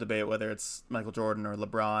people are going to debate whether it's Michael Jordan or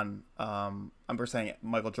LeBron. I'm just saying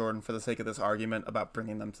Michael Jordan for the sake of this argument about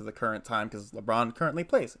bringing them to the current time, because LeBron currently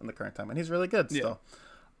plays in the current time and he's really good still.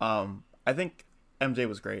 I think MJ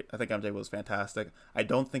was great. I think MJ was fantastic. I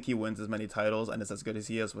don't think he wins as many titles and is as good as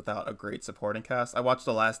he is without a great supporting cast. I watched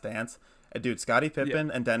The Last Dance, and dude, Scottie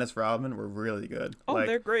Pippen and Dennis Rodman were really good. Oh,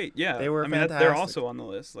 they're great. Yeah, they were fantastic. They're also on the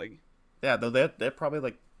list. Yeah, though they're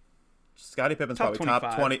probably Scottie Pippen's top probably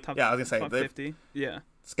top 20. Top, yeah, I was gonna say top 50. Yeah,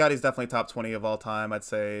 Scottie's definitely top 20 of all time. I'd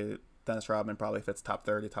say Dennis Rodman probably fits top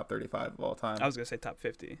 30, top 35 of all time. I was gonna say top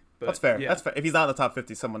 50. But that's fair. Yeah. That's fair. If he's not in the top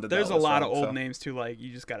 50, someone did. There's that a lot wrong, of old names too.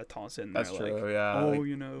 You just gotta toss in there. That's true. Yeah. Oh,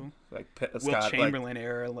 Will Chamberlain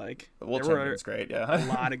era. Will Chamberlain's great. Yeah. A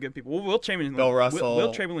lot of good people. Will Chamberlain. Bill Russell.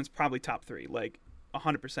 Will Chamberlain's probably top 3.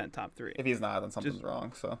 100% top 3. If he's not, then something's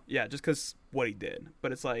wrong. So. Yeah, just because what he did.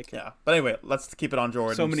 But it's Yeah. But anyway, let's keep it on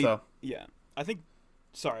Jordan. So many. Yeah. I think.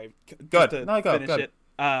 Sorry. Good. No, go. Finish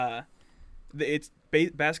it.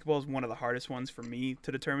 Basketball is one of the hardest ones for me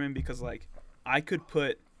to determine, because I could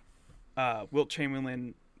put Wilt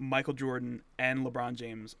Chamberlain, Michael Jordan, and LeBron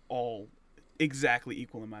James all exactly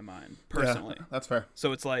equal in my mind personally. Yeah, that's fair.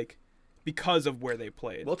 So it's because of where they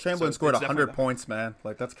played. Wilt Chamberlain scored 100 points, man.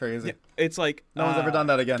 That's crazy. Yeah, it's no one's ever done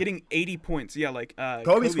that again. Getting 80 points. Yeah,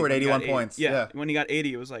 Kobe scored 81 points. Yeah, when he got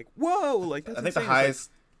 80, it was whoa, that's I think the highest.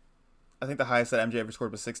 I think the highest that MJ ever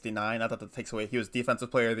scored was 69. Not that takes away. He was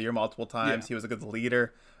Defensive Player of the Year multiple times. Yeah. He was a good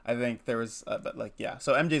leader. I think there was, So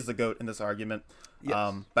MJ's the GOAT in this argument.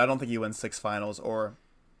 Yes. But I don't think he wins 6 finals.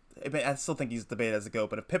 I still think he's debated as a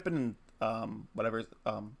GOAT. But if Pippen and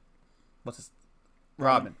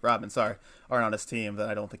Rodman, sorry, aren't on his team, then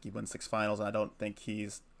I don't think he wins 6 finals, and I don't think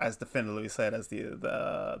he's as definitively said as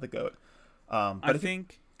the GOAT. But I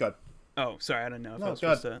think. Good. Oh, sorry, I don't know if I was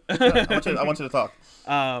supposed to. I want you to talk.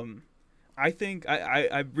 I think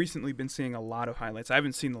I've recently been seeing a lot of highlights. I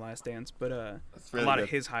haven't seen The Last Dance, but really a lot good. of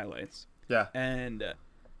his highlights. Yeah. And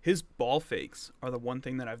his ball fakes are the one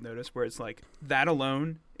thing that I've noticed where it's that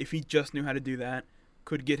alone, if he just knew how to do that,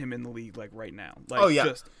 could get him in the league right now.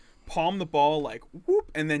 Just palm the ball whoop,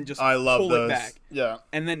 and then just pull it back. Yeah.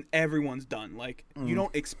 And then everyone's done. You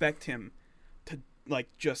don't expect him to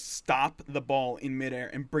just stop the ball in midair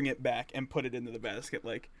and bring it back and put it into the basket.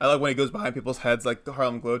 I like when he goes behind people's heads, the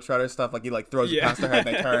Harlem Globetrotter stuff. He throws it past their head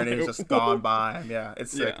and they turn and he's just gone by him. Yeah,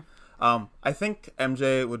 it's sick. Yeah. I think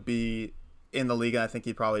MJ would be in the league, and I think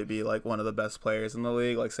he'd probably be one of the best players in the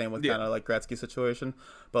league. Same with kind of Gretzky situation.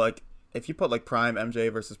 But if you put prime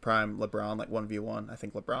MJ versus prime LeBron 1v1, I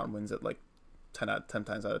think LeBron wins it 10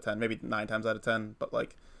 times out of 10, maybe 9 times out of 10. But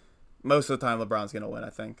most of the time LeBron's gonna win. I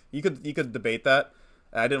think you could debate that.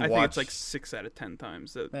 I think it's 6 out of 10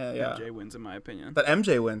 times that MJ wins, in my opinion. That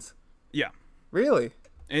MJ wins. Yeah. Really?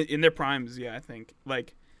 In their primes, yeah. I think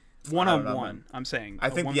one-on-one. I'm saying. I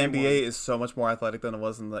think the NBA is so much more athletic than it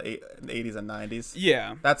was in the 80s and 90s.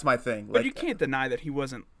 Yeah. That's my thing. But you can't deny that he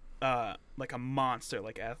wasn't a monster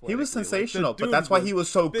athletic. He was sensational, but that's why he was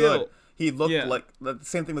so good. He looked the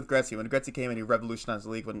same thing with Gretzky. When Gretzky came in, he revolutionized the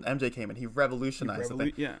league. When MJ came in, he revolutionized the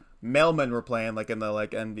thing. Yeah. Mailmen were playing in the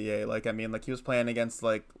NBA. He was playing against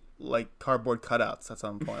cardboard cutouts at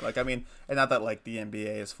some point. And not that the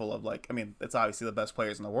NBA is full of it's obviously the best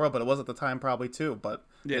players in the world, but it was at the time probably too. But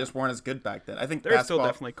they just weren't as good back then. I think there's still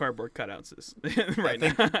definitely cardboard cutouts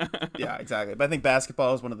now. Yeah, exactly. But I think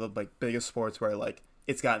basketball is one of the biggest sports where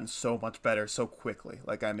it's gotten so much better so quickly.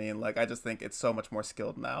 I just think it's so much more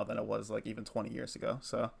skilled now than it was even 20 years ago.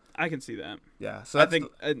 So I can see that. Yeah. So I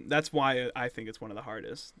think that's why I think it's one of the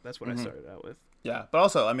hardest. That's what I started out with. Yeah, but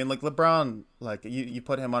also LeBron, you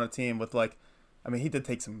put him on a team with he did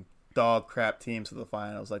take some dog crap teams to the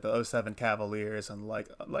finals, the 07 Cavaliers and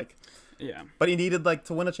yeah. But he needed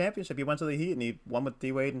to win a championship. He went to the Heat and he won with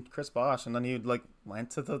D Wade and Chris Bosh, and then he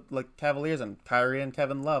went to the Cavaliers and Kyrie and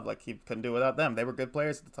Kevin Love. He couldn't do it without them. They were good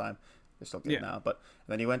players at the time. They're still good now. But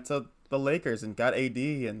and then he went to the Lakers and got AD,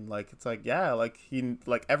 and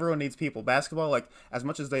everyone needs people. Basketball, as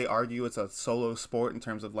much as they argue it's a solo sport in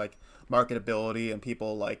terms of marketability and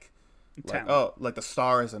people the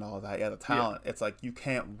stars and all of that. Yeah, the talent. Yeah. It's you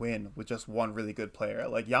can't win with just one really good player.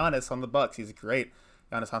 Giannis on the Bucks, he's great.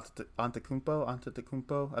 Giannis Antetokounmpo.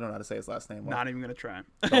 I don't know how to say his last name. Not even gonna try.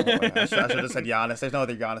 Don't worry. I should have said Giannis. There's no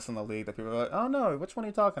other Giannis in the league that people are oh no, which one are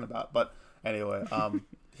you talking about? But anyway,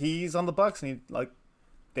 he's on the Bucks and he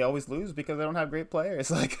they always lose because they don't have great players.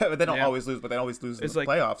 They don't always lose, but they always lose in the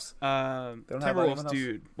playoffs. They don't Timberwolves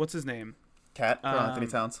dude. What's his name? Karl-Anthony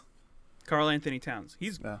Towns. Karl-Anthony Towns.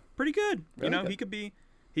 He's pretty good. Really good.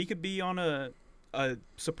 He could be on a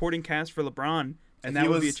supporting cast for LeBron and that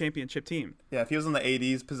would be a championship team. Yeah, if he was in the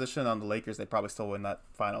 80s position on the Lakers, they'd probably still win that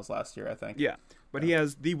finals last year, I think. Yeah, but he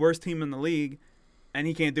has the worst team in the league, and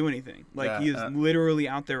he can't do anything. Like, he is literally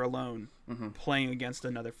out there alone playing against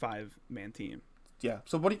another 5-man team. Yeah.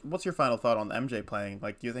 So what's your final thought on MJ playing?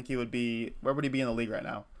 Like, do you think he would be – where would he be in the league right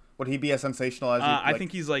now? Would he be as sensational as I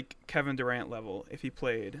think he's like Kevin Durant level if he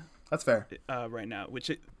played. That's fair. Right now,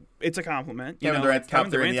 which it's a compliment. Kevin Durant's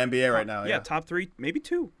top 3 in the NBA right now. Yeah, top 3, maybe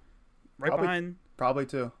 2. Behind. Probably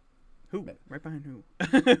 2. Who? Right behind who?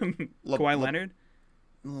 Kawhi Leonard?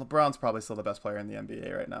 LeBron's probably still the best player in the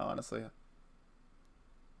NBA right now, honestly.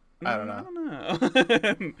 I don't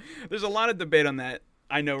know. There's a lot of debate on that.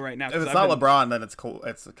 I know right now. If it's not LeBron, then it's cool.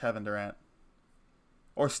 It's Kevin Durant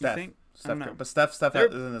or Steph. But Steph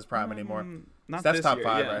isn't in his prime anymore. Steph's top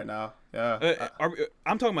 5 right now. Yeah.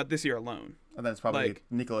 I'm talking about this year alone. And then it's probably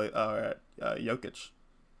Nikola Jokic.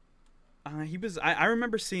 He was. I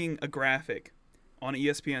remember seeing a graphic on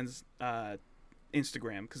ESPN's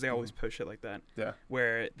Instagram, because they always post shit like that. Yeah.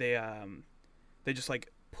 Where they just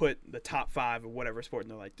like put the top 5 of whatever sport,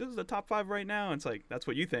 and they're like, "This is the top 5 right now." And it's like, that's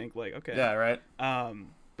what you think. Like, okay. Yeah. Right.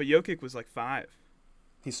 But Jokic was like 5.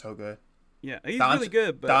 He's so good. Yeah, he's really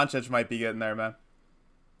good. But Doncic might be getting there, man.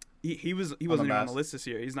 He wasn't even on the list this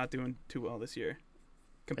year. He's not doing too well this year,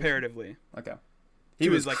 comparatively. Okay. He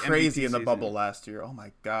was like crazy in the bubble last year. Oh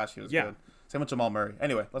my gosh, he was good. Same with Jamal Murray.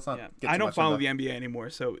 Anyway, let's not get too much. I don't follow the NBA anymore,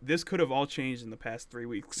 so this could have all changed in the past 3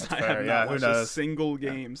 weeks. That's I fair. have not watched a single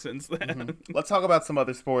game since then. Mm-hmm. Let's talk about some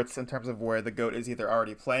other sports in terms of where the GOAT is either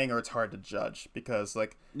already playing or it's hard to judge, because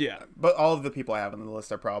but all of the people I have on the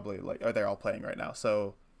list are probably they're all playing right now.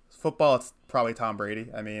 So football, it's probably Tom Brady.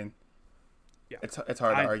 I mean, it's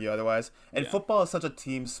hard to argue otherwise. And football is such a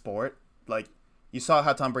team sport. Like, you saw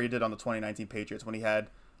how Tom Brady did on the 2019 Patriots when he had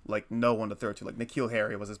no one to throw to. Like, N'Keal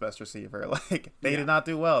Harry was his best receiver. Like, they did not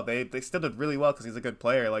do well. They still did really well because he's a good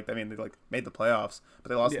player. Like, I mean, they made the playoffs, but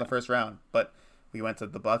they lost in the first round. But we went to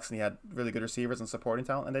the Bucs and he had really good receivers and supporting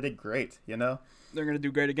talent, and they did great. You know, they're gonna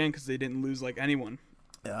do great again because they didn't lose anyone.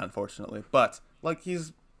 Yeah, unfortunately, but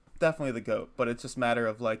he's definitely the GOAT. But it's just a matter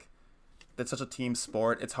of it's such a team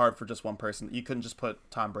sport. It's hard for just one person. You couldn't just put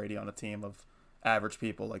Tom Brady on a team of average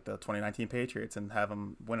people like the 2019 Patriots and have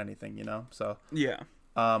him win anything. You know, so yeah.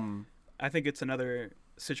 I think it's another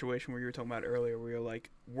situation where you were talking about earlier, where you're like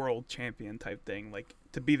world champion type thing. Like,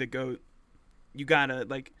 to be the GOAT, you gotta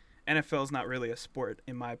NFL is not really a sport,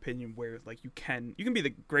 in my opinion, where you can be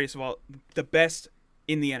the greatest of all, the best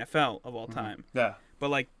in the NFL of all time. Yeah.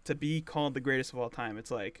 But to be called the greatest of all time,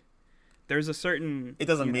 it's there's a certain, it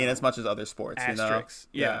doesn't mean as much as other sports. Asterisks.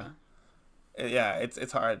 Yeah.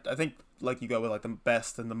 It's hard. I think you go with the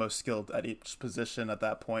best and the most skilled at each position at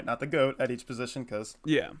that point, not the GOAT at each position, because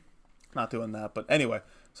not doing that. But anyway,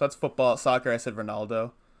 so that's football. Soccer, I said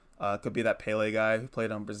Ronaldo. Could be that Pele guy who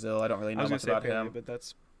played on Brazil. I don't really know much about Pele, him, but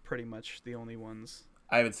that's pretty much the only ones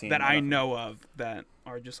I haven't seen that I know of that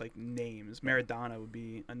are just names. Maradona would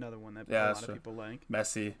be another one that a lot of people like.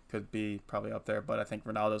 Messi could be probably up there, but I think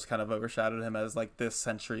Ronaldo's kind of overshadowed him as this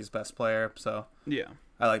century's best player. So yeah,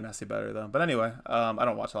 I like Messi better though. But anyway, I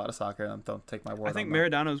don't watch a lot of soccer. Don't take my word. I think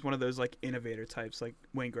Maradona is one of those innovator types, like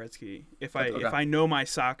Wayne Gretzky. If I know my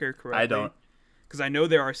soccer correctly, I don't. Because I know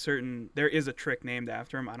there is a trick named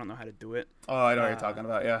after him. I don't know how to do it. Oh, I know what you're talking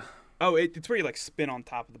about. Yeah. Oh, it's where you spin on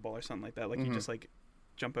top of the ball or something like that. You just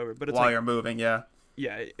jump over, but it's while you're moving. Yeah.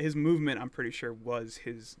 Yeah, his movement, I'm pretty sure, was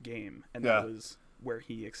his game, and that was where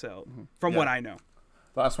he excelled, from what I know.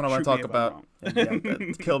 The last one I want to talk about,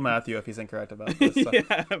 kill Matthew if he's incorrect about this. So,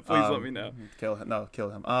 yeah, please let me know. Kill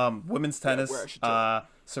him. Women's tennis,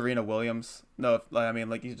 Serena Williams. No,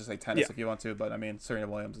 you can just say tennis if you want to, but I mean, Serena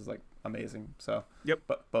Williams is amazing. So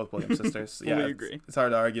but both Williams sisters. Yeah, agree. It's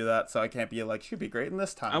hard to argue that. So I can't be she'd be great in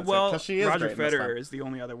this time. Well, she is Roger Federer is the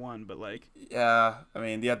only other one, but yeah, I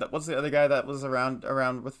mean, what's the other guy that was around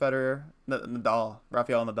with Federer? Nadal,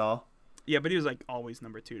 Rafael Nadal. Yeah, but he was always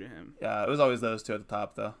number 2 to him. Yeah, it was always those two at the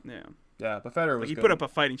top though. Yeah. Yeah, but Federer was. He good. put up a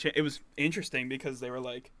fighting chance. It was interesting because they were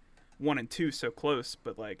 1 and 2 so close,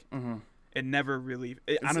 but it never really.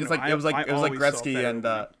 I don't know. It was like Gretzky and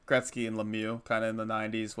Lemieux, kind of in the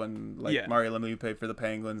 '90s when Mario Lemieux played for the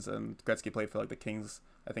Penguins and Gretzky played for the Kings.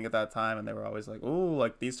 I think at that time, and they were always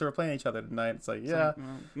these two are playing each other tonight. It's but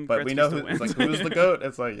Gretzky, we know who's the GOAT.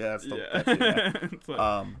 It's it's still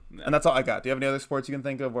Gretzky, and that's all I got. Do you have any other sports you can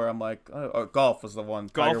think of where I'm golf was the one?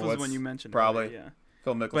 Golf was when you mentioned probably. Earlier, yeah.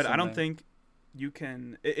 Phil Mickelson. But I don't think you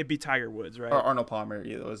can. It'd be Tiger Woods, right? Or Arnold Palmer.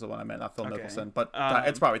 Either was the one I meant, not Phil Mickelson. But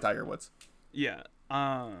it's probably Tiger Woods. Yeah.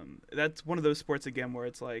 That's one of those sports again where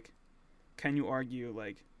it's can you argue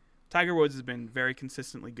Tiger Woods has been very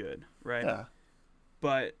consistently good, right? Yeah.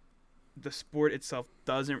 But the sport itself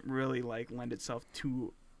doesn't really like lend itself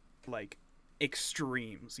to like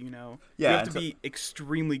extremes, you know? Yeah, you have to be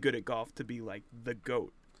extremely good at golf to be like the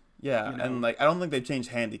GOAT. Yeah, you know? And like I don't think they've changed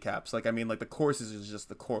handicaps. Like I mean, like the courses is just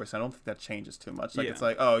the course. I don't think that changes too much. Like it's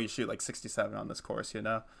like, oh, you shoot like 67 on this course, you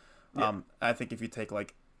know. Yeah. I think if you take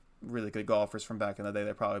like really good golfers from back in the day,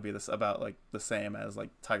 they'd probably be about like the same as like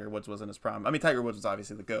Tiger Woods was in his prime. I mean, Tiger Woods was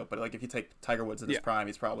obviously the GOAT, but like if you take Tiger Woods in his prime,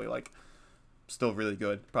 he's probably like still really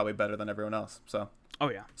good, probably better than everyone else. So. Oh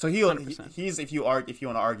yeah. So he's if you want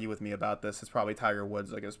to argue with me about this, it's probably Tiger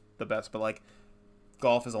Woods, I guess, the best. But like,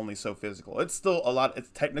 golf is only so physical. It's still a lot. It's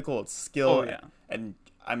technical. It's skill. Oh yeah. And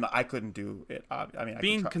I couldn't do it. I mean,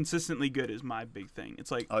 being consistently good is my big thing.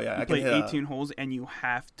 It's like you play 18 holes and you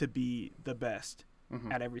have to be the best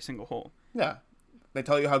at every single hole. Yeah. They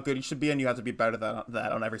tell you how good you should be, and you have to be better than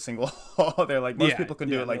that on every single hole. They're like, most people can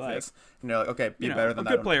do it like this. And they're like, okay, be better than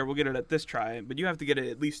that. A good player will get it at this try, but you have to get it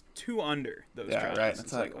at least 2 under those tries. Yeah, right.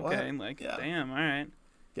 It's like, okay, damn, all right.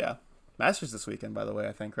 Yeah. Masters this weekend, by the way,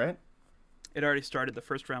 I think, right? It already started. The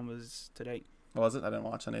first round was today. Was it? I didn't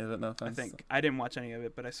watch any of it, no offense. I think. I didn't watch any of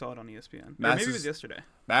it, but I saw it on ESPN. Maybe it was yesterday.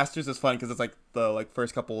 Masters is fun because it's like the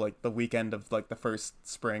first couple, like the weekend of like the first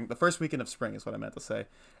weekend of spring is what I meant to say.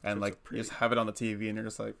 And so like you just have it on the TV and you're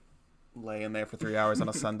just like laying there for 3 hours on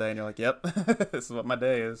a Sunday and you're like, yep, this is what my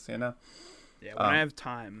day is, you know? Yeah, when I have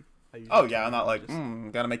time. I'm not like,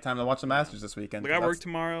 gotta make time to watch the Masters this weekend. Like I work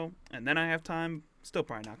tomorrow and then I have time. Still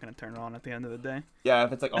probably not going to turn it on at the end of the day. Yeah,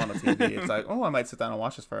 if it's like on the TV, it's like, I might sit down and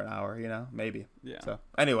watch this for an hour, you know? Maybe. Yeah. So,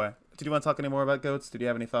 anyway, did you want to talk any more about GOATs? Did you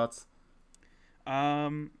have any thoughts?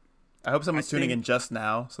 I hope someone's tuning in just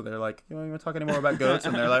now, so they're like, you want to talk any more about GOATs?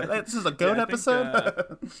 And they're like, hey, this is a GOAT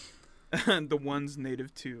episode? The ones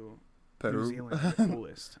native to Peru. New Zealand are the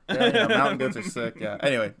coolest. Yeah, mountain goats are sick, yeah.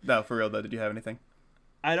 Anyway, no, for real, though, did you have anything?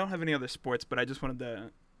 I don't have any other sports, but I just wanted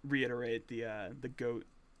to reiterate the GOAT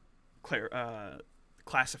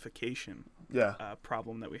classification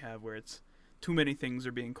problem that we have, where it's too many things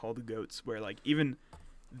are being called GOATs, where like even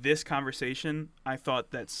this conversation, I thought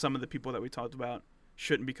that some of the people that we talked about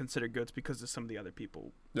shouldn't be considered GOATs because of some of the other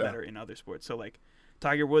people that are in other sports. So like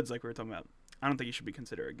Tiger Woods, like we were talking about, I don't think he should be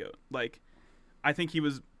considered a GOAT. Like I think he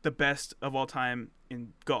was the best of all time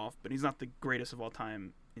in golf, but he's not the greatest of all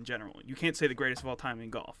time in general. You can't say the greatest of all time in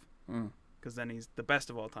golf because then he's the best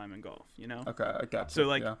of all time in golf, you know? Okay, I got you. So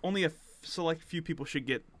like only a select few people should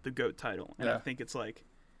get the GOAT title, and I think it's like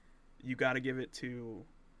you got to give it to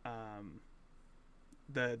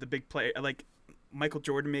the big player, like Michael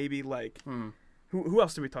Jordan, maybe. Like who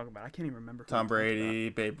else did we talk about? I can't even remember. Tom Brady,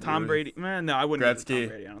 Babe Ruth. Tom Brady, man, no, I wouldn't. Gretzky. Give it to Tom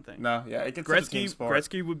Brady, I don't think. No, yeah, it gets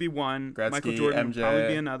Gretzky would be one. Gretzky, Michael Jordan MJ. would probably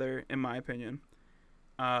be another, in my opinion.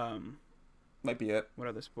 Might be it. What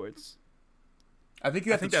other sports? I think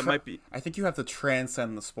you have that might be. I think you have to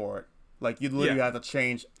transcend the sport. Like you literally have to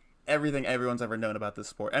change everything everyone's ever known about this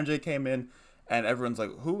sport. MJ came in, and everyone's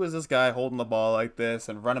like, "Who is this guy holding the ball like this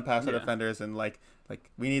and running past the defenders?" And like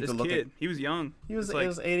we need to look at. He was young. He was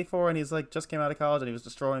 84, and he's like just came out of college, and he was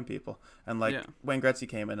destroying people. And like Wayne Gretzky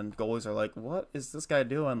came in, and goalies are like, "What is this guy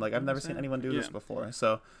doing? Like I've never seen anyone do this before."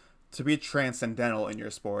 So to be transcendental in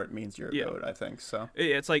your sport means you're a GOAT, I think. So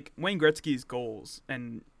it's like Wayne Gretzky's goals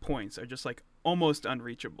and points are just like almost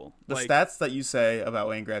unreachable. The stats that you say about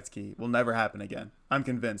Wayne Gretzky will never happen again. I'm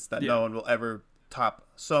convinced that no one will ever top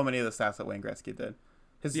so many of the stats that Wayne Gretzky did.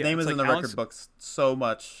 His name is in the record books so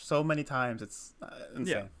many times. It's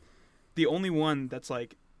insane. Yeah. The only one that's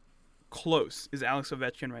like close is Alex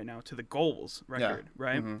Ovechkin right now to the goals record,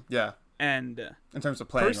 right? Mm-hmm. Yeah. And in terms of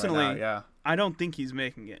playing personally, right now, I don't think he's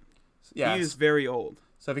making it. Yeah. He is very old.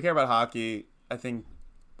 So if you care about hockey, I think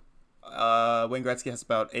Wayne Gretzky has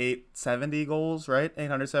about 870 goals, right?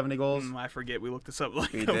 870 goals. I forget. We looked this up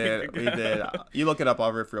like we did. You look it up,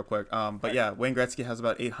 I'll real quick. But yeah, Wayne Gretzky has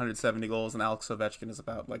about 870 goals, and Alex Ovechkin is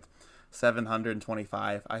about like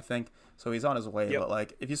 725, I think. So he's on his way. But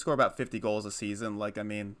like, if you score about 50 goals a season, like I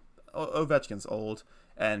mean, Ovechkin's old,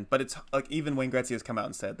 but it's like even Wayne Gretzky has come out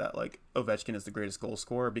and said that like Ovechkin is the greatest goal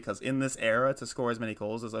scorer because in this era to score as many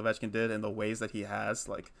goals as Ovechkin did in the ways that he has,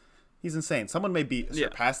 like. He's insane. Someone may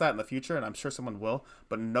surpass that in the future, and I'm sure someone will,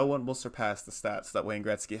 but no one will surpass the stats that Wayne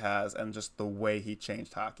Gretzky has and just the way he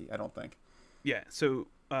changed hockey, I don't think. Yeah, so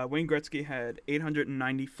Wayne Gretzky had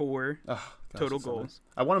 894 total goals.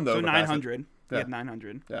 I want him to So 900. He had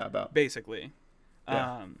 900. Yeah, about. Basically.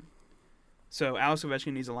 Yeah. So Alex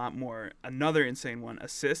Ovechkin needs a lot more. Another insane one,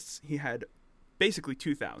 assists. He had basically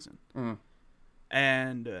 2,000. Mm-hmm.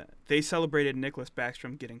 And they celebrated Nicholas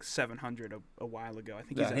Backstrom getting 700 a while ago. I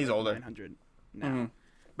think he's older. 900 now.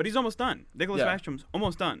 But he's almost done. Nicholas Backstrom's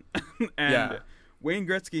almost done. And Wayne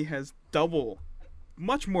Gretzky has double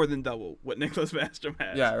much more than double what Nicklas Backstrom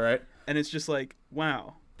has. Yeah, right. And it's just like,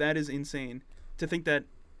 wow, that is insane to think that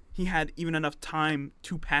he had even enough time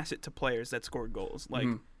to pass it to players that scored goals. Like,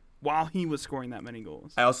 while he was scoring that many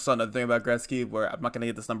goals. I also saw another thing about Gretzky where I'm not going to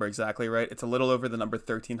get this number exactly right. It's a little over the number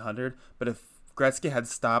 1,300. But if Gretzky had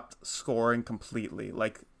stopped scoring completely,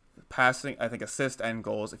 like passing, I think, assist and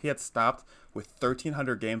goals, if he had stopped with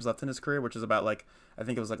 1,300 games left in his career, which is about like, I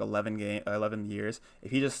think it was like 11 years,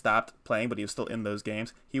 if he just stopped playing but he was still in those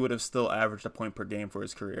games, he would have still averaged a point per game for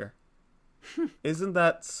his career. Isn't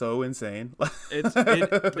that so insane?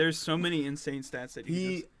 There's so many insane stats that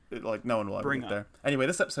he like no one will ever get there. Anyway,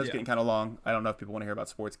 this episode's getting kind of long. I don't know if people want to hear about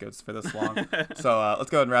sports goats for this long. So let's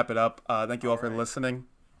go ahead and wrap it up. Thank you all for listening.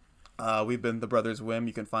 We've been the Brothers Whim.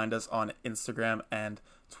 You can find us on Instagram and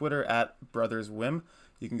Twitter at Brothers Whim.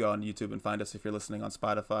 You can go on YouTube and find us if you're listening on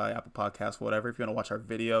Spotify, Apple Podcasts, whatever. If you want to watch our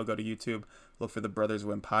video, go to YouTube, look for the Brothers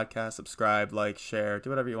Whim podcast, subscribe, like, share, do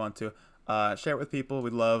whatever you want to. Share it with people. We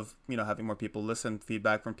love, having more people listen,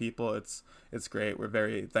 feedback from people. It's great. We're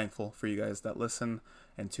very thankful for you guys that listen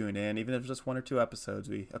and tune in, even if it's just 1 or 2 episodes.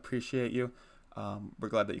 We appreciate you. We're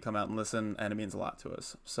glad that you come out and listen, and it means a lot to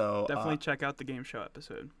us. So definitely check out the game show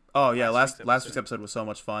episode. Oh yeah, last week's episode was so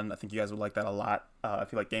much fun. I think you guys would like that a lot.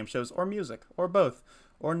 If you like game shows or music or both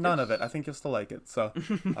or none of it, I think you'll still like it. So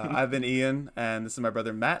I've been Ian, and this is my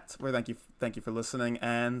brother Matt. Thank you for listening,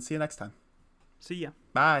 and see you next time. See ya.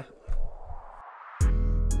 Bye.